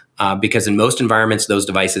compromise. Because in most environments, those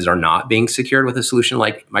devices are not being secured with a solution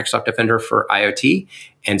like Microsoft Defender for IoT.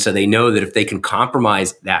 And so they know that if they can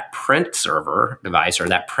compromise that print server device or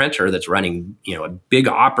that printer that's running, a big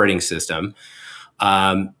operating system,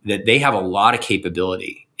 that they have a lot of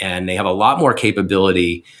capability, and they have a lot more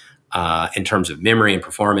capability in terms of memory and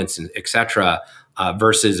performance and et cetera,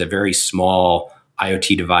 versus a very small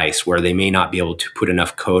IoT device where they may not be able to put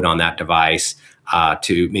enough code on that device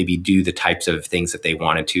to maybe do the types of things that they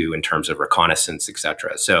wanted to in terms of reconnaissance, et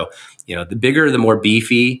cetera. So, the bigger, the more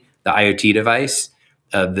beefy the IoT device,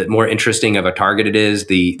 the more interesting of a target it is.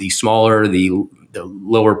 The smaller, the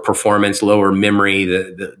lower performance, lower memory.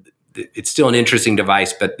 It's still an interesting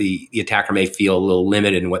device, but the attacker may feel a little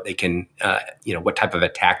limited in what they can, what type of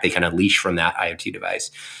attack they can unleash from that IoT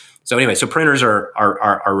device. So anyway, printers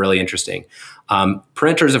are really interesting.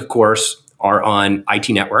 Printers, of course, are on IT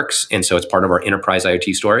networks, and so it's part of our enterprise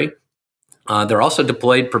IoT story. They're also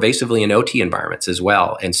deployed pervasively in OT environments as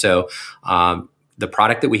well. And so the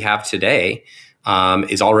product that we have today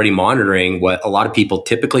is already monitoring what a lot of people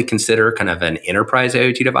typically consider kind of an enterprise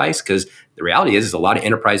IoT device, because the reality is a lot of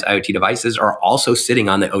enterprise IoT devices are also sitting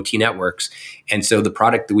on the OT networks. And so the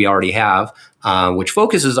product that we already have, which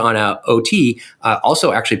focuses on OT,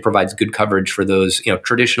 also actually provides good coverage for those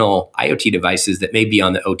traditional IoT devices that may be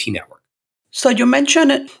on the OT network. So you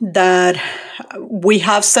mentioned that we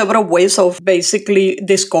have several ways of basically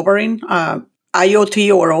discovering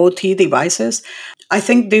IoT or OT devices. I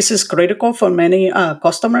think this is critical for many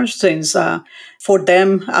customers, since for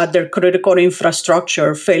them, their critical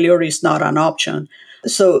infrastructure failure is not an option.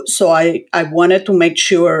 So I wanted to make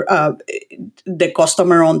sure the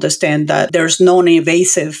customer understand that there's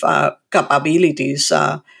non-invasive capabilities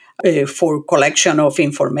for collection of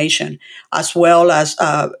information, as well as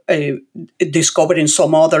discovering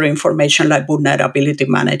some other information like vulnerability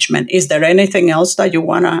management. Is there anything else that you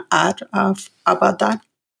want to add about that?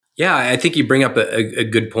 Yeah, I think you bring up a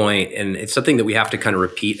good point, and it's something that we have to kind of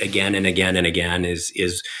repeat again and again and again.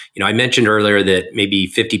 Is I mentioned earlier that maybe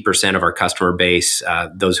 50% of our customer base,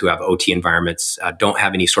 those who have OT environments, don't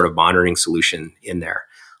have any sort of monitoring solution in there.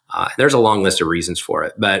 There's a long list of reasons for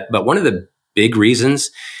it, but one of the big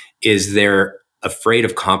reasons is they're afraid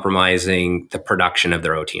of compromising the production of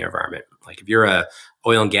their OT environment. Like if you're a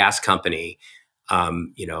oil and gas company,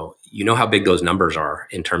 you know how big those numbers are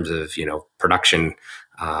in terms of production.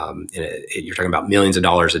 You're talking about millions of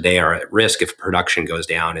dollars a day are at risk if production goes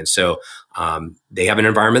down. And so they have an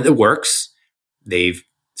environment that works. They've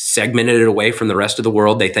segmented it away from the rest of the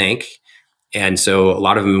world, they think. And so a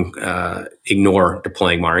lot of them ignore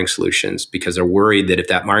deploying monitoring solutions because they're worried that if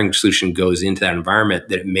that monitoring solution goes into that environment,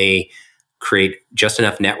 that it may create just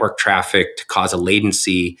enough network traffic to cause a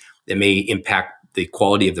latency that may impact the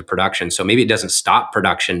quality of the production. So maybe it doesn't stop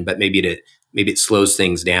production, but maybe it slows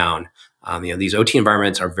things down. These OT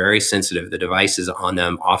environments are very sensitive. The devices on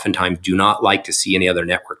them oftentimes do not like to see any other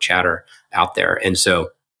network chatter out there. And so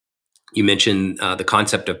you mentioned the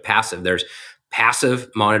concept of passive. There's passive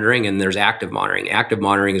monitoring and there's active monitoring. Active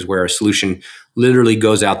monitoring is where a solution literally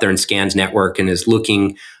goes out there and scans network and is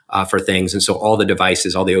looking for things. And so all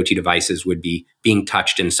the OT devices would be being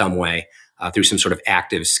touched in some way through some sort of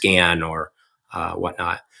active scan or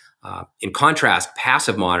whatnot. In contrast,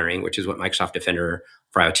 passive monitoring, which is what Microsoft Defender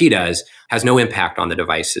for IoT does, has no impact on the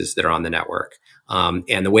devices that are on the network.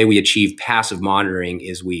 And the way we achieve passive monitoring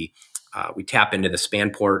is we tap into the span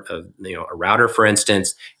port of a router, for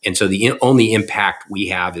instance. And so the only impact we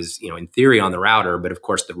have is in theory on the router, but of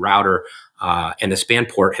course the router and the span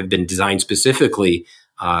port have been designed specifically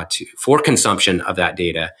for consumption of that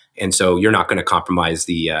data. And so you're not going to compromise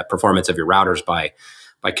the performance of your routers by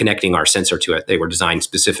connecting our sensor to it. They were designed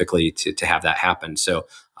specifically to have that happen. So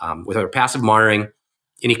with our passive monitoring,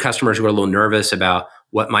 any customers who are a little nervous about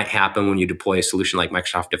what might happen when you deploy a solution like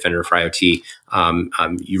Microsoft Defender for IoT,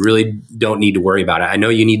 you really don't need to worry about it. I know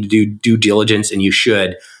you need to do due diligence, and you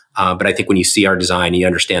should, but I think when you see our design, you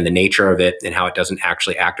understand the nature of it and how it doesn't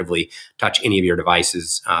actually actively touch any of your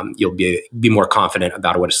devices, you'll be more confident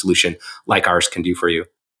about what a solution like ours can do for you.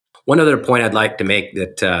 One other point I'd like to make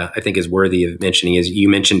that I think is worthy of mentioning is you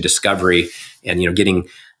mentioned discovery and getting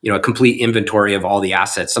a complete inventory of all the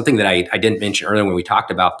assets. Something that I didn't mention earlier when we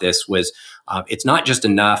talked about this was it's not just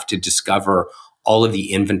enough to discover all of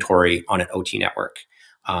the inventory on an OT network.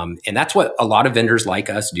 And that's what a lot of vendors like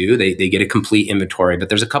us do. They get a complete inventory, but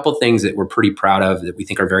there's a couple of things that we're pretty proud of that we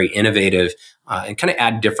think are very innovative and kind of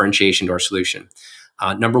add differentiation to our solution.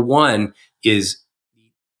 Number one is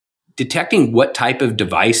detecting what type of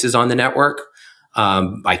device is on the network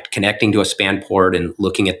by connecting to a span port and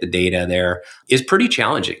looking at the data there is pretty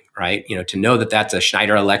challenging, right? To know that that's a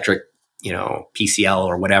Schneider Electric, PCL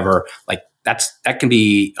or whatever, like that can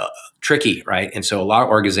be tricky, right? And so a lot of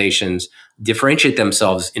organizations differentiate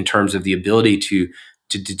themselves in terms of the ability to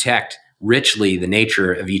detect richly the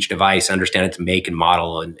nature of each device, understand its make and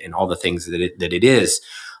model and all the things that it is.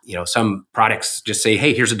 Some products just say,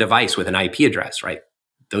 hey, here's a device with an IP address, right?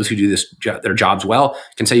 Those who do their jobs well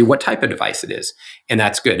can tell you what type of device it is. And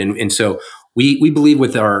that's good. And so we believe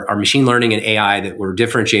with our machine learning and AI that we're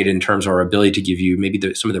differentiated in terms of our ability to give you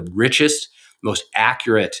maybe some of the richest, most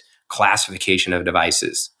accurate classification of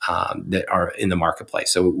devices that are in the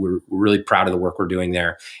marketplace. So we're really proud of the work we're doing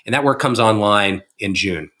there. And that work comes online in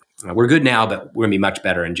June. We're good now, but we're going to be much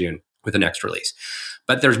better in June with the next release.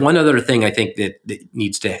 But there's one other thing I think that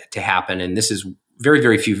needs to happen. And this is very,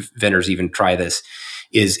 very few vendors even try this.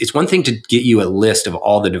 It's one thing to get you a list of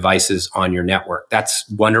all the devices on your network. That's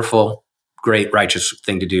wonderful, great, righteous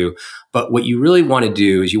thing to do. But what you really want to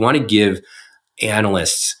do is you want to give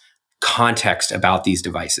analysts context about these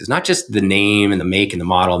devices, not just the name and the make and the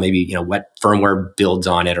model, maybe what firmware builds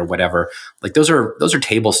on it or whatever. Like those are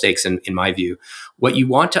table stakes in my view. What you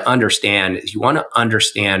want to understand is you want to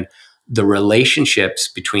understand the relationships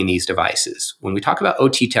between these devices. When we talk about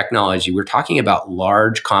OT technology, we're talking about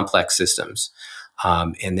large, complex systems.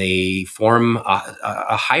 And they form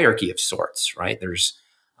a hierarchy of sorts, right?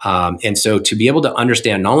 And so to be able to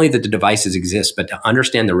understand not only that the devices exist, but to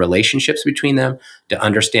understand the relationships between them, to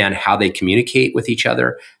understand how they communicate with each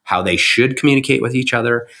other, how they should communicate with each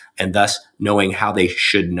other, and thus knowing how they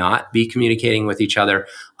should not be communicating with each other,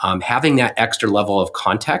 having that extra level of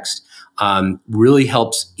context really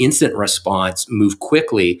helps instant response move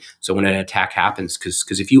quickly. So when an attack happens,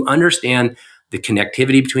 because if you understand the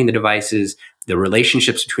connectivity between the devices, the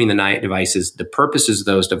relationships between the devices, the purposes of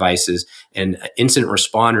those devices, and an incident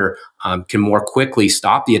responder can more quickly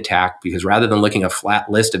stop the attack, because rather than looking at a flat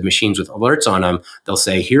list of machines with alerts on them, they'll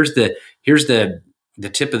say, here's the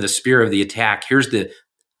tip of the spear of the attack. Here's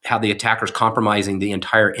how the attacker's compromising the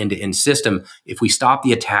entire end-to-end system. If we stop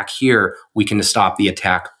the attack here, we can stop the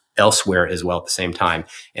attack elsewhere as well at the same time.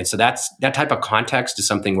 And so that type of context is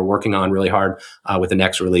something we're working on really hard with the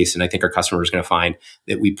next release. And I think our customers are going to find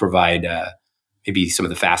that we provide maybe some of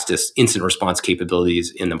the fastest incident response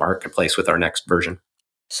capabilities in the marketplace with our next version.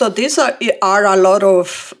 So these are a lot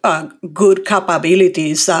of good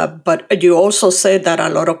capabilities, but you also said that a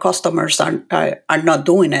lot of customers are not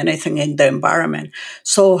doing anything in the environment.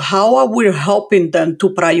 So how are we helping them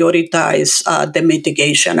to prioritize the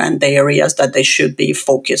mitigation and the areas that they should be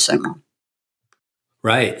focusing on?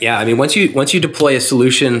 Right. Yeah. I mean, once you deploy a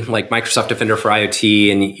solution like Microsoft Defender for IoT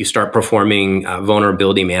and you start performing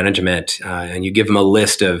vulnerability management and you give them a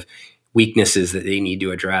list of weaknesses that they need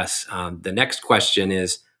to address. The next question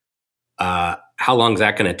is, how long is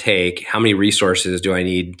that going to take? How many resources do I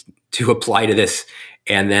need to apply to this?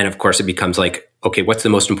 And then, of course, it becomes like, okay, what's the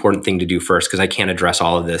most important thing to do first? Because I can't address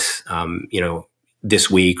all of this,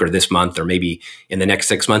 this week or this month, or maybe in the next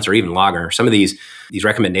 6 months or even longer. Some of these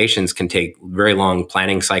recommendations can take very long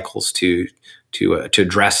planning cycles to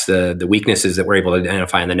address the weaknesses that we're able to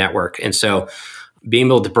identify in the network. And so, being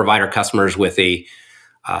able to provide our customers with a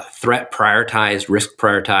threat prioritized, risk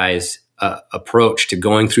prioritized approach to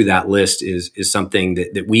going through that list is something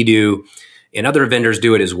that we do, and other vendors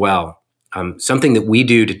do it as well. Something that we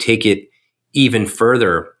do to take it even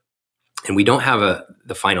further, and we don't have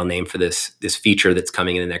the final name for this feature that's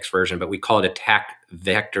coming in the next version, but we call it attack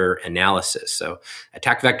vector analysis. So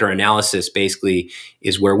attack vector analysis basically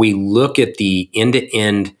is where we look at the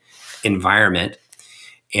end-to-end environment,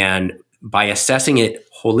 and by assessing it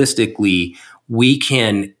holistically, we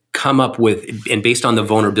can come up with, and based on the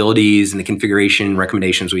vulnerabilities and the configuration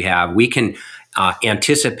recommendations we have, we can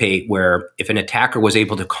anticipate where if an attacker was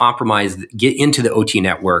able to get into the OT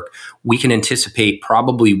network, we can anticipate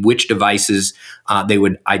probably which devices they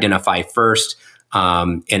would identify first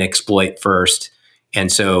and exploit first.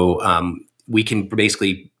 And so we can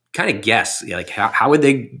basically kind of guess, like how would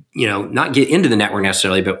they, not get into the network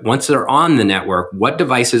necessarily, but once they're on the network, what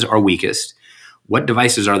devices are weakest? What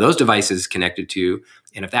devices are those devices connected to?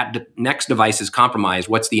 And if that next device is compromised,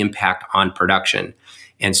 what's the impact on production?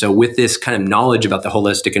 And so with this kind of knowledge about the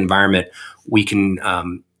holistic environment, we can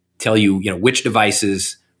tell you, which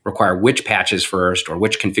devices require which patches first or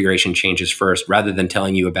which configuration changes first, rather than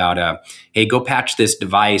telling you about, hey, go patch this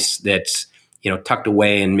device that's, tucked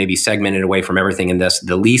away and maybe segmented away from everything, and that's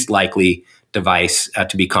the least likely device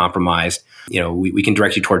to be compromised. We can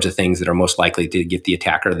direct you towards the things that are most likely to get the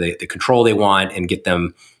attacker the control they want and get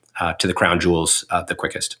them to the crown jewels the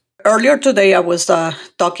quickest. Earlier today, I was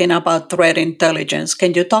talking about threat intelligence.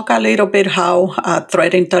 Can you talk a little bit how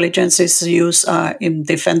threat intelligence is used in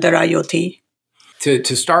Defender IoT?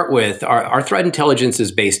 To start with, our threat intelligence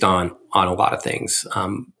is based on a lot of things.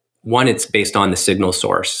 One, it's based on the signal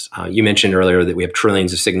source. You mentioned earlier that we have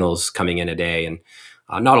trillions of signals coming in a day, and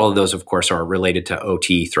not all of those, of course, are related to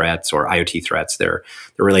OT threats or IoT threats. They're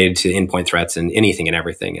related to endpoint threats and anything and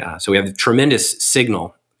everything. So we have tremendous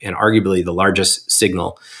signal, and arguably the largest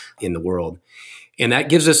signal in the world. And that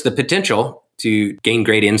gives us the potential to gain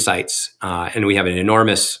great insights. And we have an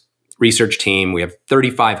enormous research team. We have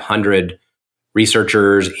 3,500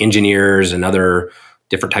 researchers, engineers, and other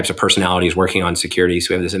different types of personalities working on security.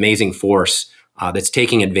 So we have this amazing force that's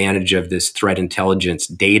taking advantage of this threat intelligence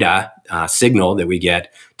data signal that we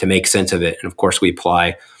get to make sense of it. And of course, we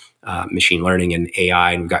apply machine learning and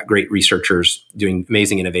AI, and we've got great researchers doing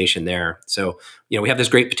amazing innovation there. So, we have this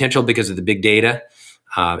great potential because of the big data.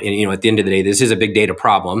 And at the end of the day, this is a big data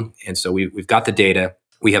problem. And so we've got the data.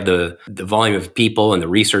 We have the volume of people and the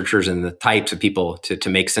researchers and the types of people to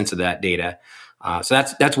make sense of that data. So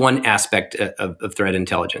that's one aspect of threat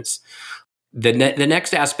intelligence. The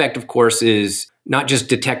next aspect, of course, is not just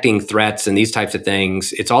detecting threats and these types of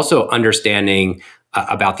things. It's also understanding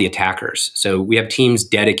about the attackers. So we have teams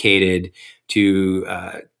dedicated to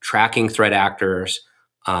tracking threat actors,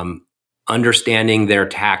 understanding their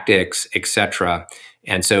tactics, etc.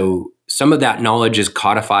 And so some of that knowledge is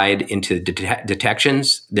codified into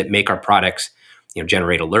detections that make our products,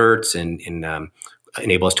 generate alerts and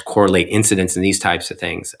enable us to correlate incidents and these types of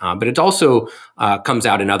things. But it also comes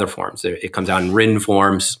out in other forms. It comes out in written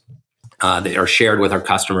forms that are shared with our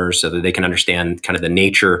customers so that they can understand kind of the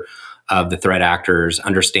nature of the threat actors,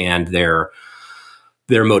 understand their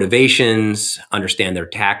their motivations, understand their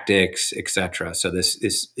tactics, etc. So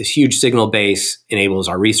this huge signal base enables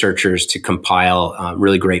our researchers to compile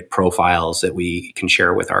really great profiles that we can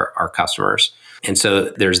share with our customers. And so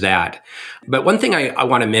there's that. But one thing I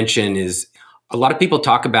want to mention is a lot of people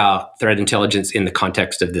talk about threat intelligence in the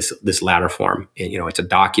context of this latter form. And, it's a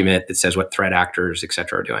document that says what threat actors, et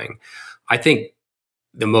cetera, are doing. I think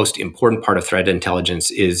the most important part of threat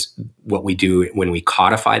intelligence is what we do when we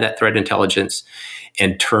codify that threat intelligence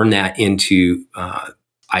and turn that into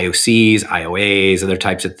IOCs, IOAs, other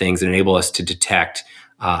types of things that enable us to detect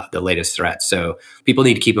the latest threats. So people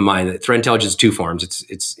need to keep in mind that threat intelligence is two forms.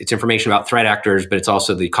 It's information about threat actors, but it's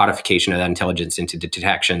also the codification of that intelligence into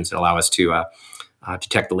detections that allow us to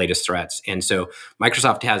detect the latest threats. And so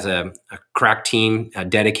Microsoft has a crack team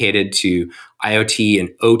dedicated to IoT and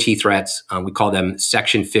OT threats. We call them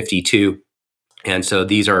Section 52. And so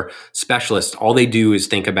these are specialists. All they do is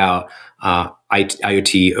think about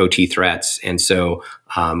IoT, OT threats. And so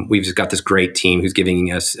we've just got this great team who's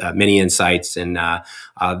giving us many insights. And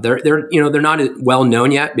they're not well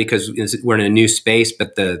known yet because we're in a new space,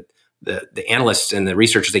 but the analysts and the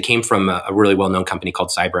researchers, they came from a really well-known company called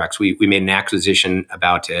CyberX. We made an acquisition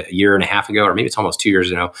about a year and a half ago, or maybe it's almost 2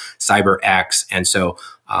 years ago, CyberX. And so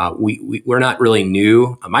we're not really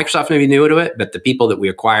new. Microsoft may be new to it, but the people that we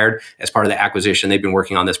acquired as part of the acquisition, they've been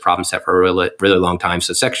working on this problem set for a really, really long time.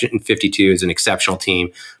 So Section 52 is an exceptional team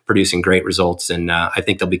producing great results. And I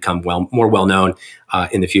think they'll become more well-known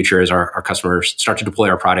in the future as our customers start to deploy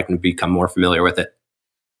our product and become more familiar with it.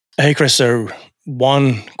 Hey, Chris. So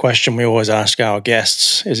one question we always ask our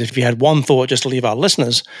guests is if you had one thought just to leave our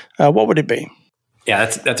listeners, what would it be? Yeah,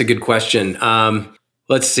 that's a good question.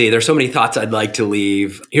 Let's see. There's so many thoughts I'd like to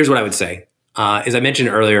leave. Here's what I would say. As I mentioned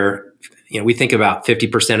earlier, we think about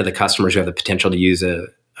 50% of the customers who have the potential to use a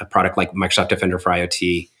product like Microsoft Defender for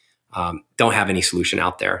IoT don't have any solution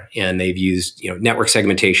out there, and they've used network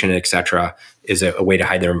segmentation, et cetera, is a way to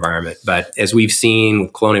hide their environment. But as we've seen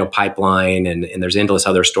with Colonial Pipeline, and there's endless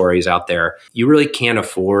other stories out there, you really can't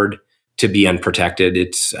afford to be unprotected.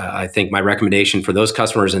 It's I think my recommendation for those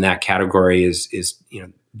customers in that category is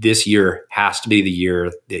this year has to be the year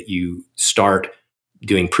that you start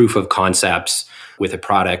doing proof of concepts with a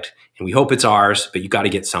product. And we hope it's ours, but you got to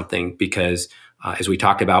get something because as we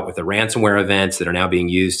talked about with the ransomware events that are now being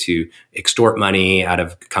used to extort money out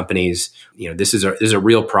of companies, this is a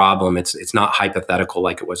real problem. It's not hypothetical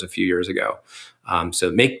like it was a few years ago.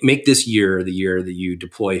 So make this year the year that you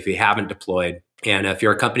deploy if you haven't deployed. And if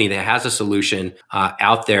you're a company that has a solution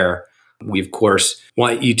out there, we, of course,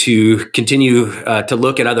 want you to continue to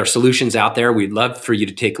look at other solutions out there. We'd love for you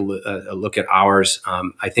to take a look at ours.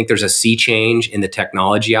 I think there's a sea change in the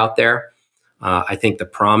technology out there. I think the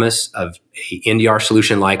promise of an NDR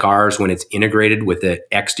solution like ours, when it's integrated with the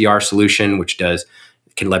XDR solution, which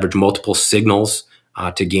can leverage multiple signals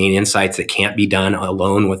to gain insights that can't be done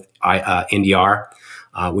alone with NDR.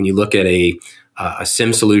 When you look at a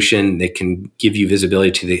SIM solution that can give you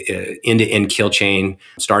visibility to the end-to-end kill chain,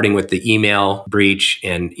 starting with the email breach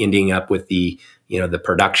and ending up with the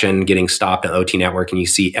production getting stopped on the OT network, and you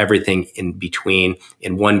see everything in between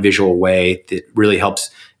in one visual way that really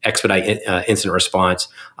helps expedite incident response.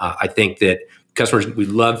 I think that customers, we'd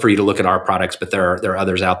love for you to look at our products, but there are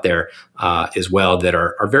others out there as well that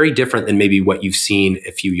are very different than maybe what you've seen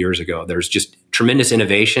a few years ago. There's just tremendous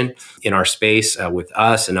innovation in our space with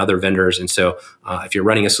us and other vendors. And so if you're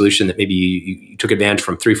running a solution that maybe you took advantage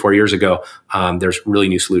from 3-4 years ago, there's really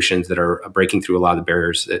new solutions that are breaking through a lot of the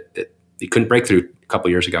barriers that you couldn't break through a couple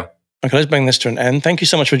of years ago. Okay, let's bring this to an end. Thank you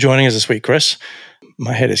so much for joining us this week, Chris.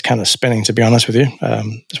 My head is kind of spinning, to be honest with you.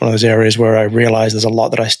 It's one of those areas where I realize there's a lot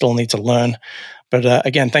that I still need to learn. But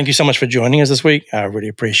again, thank you so much for joining us this week. I really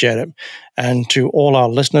appreciate it. And to all our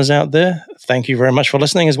listeners out there, thank you very much for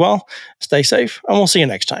listening as well. Stay safe, and we'll see you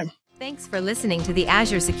next time. Thanks for listening to the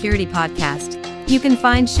Azure Security Podcast. You can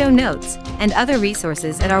find show notes and other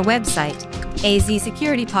resources at our website,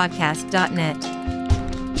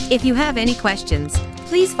 azsecuritypodcast.net. If you have any questions,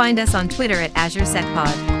 please find us on Twitter at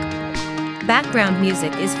AzureSecPod. Background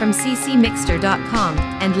music is from ccmixter.com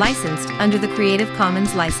and licensed under the Creative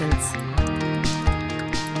Commons license.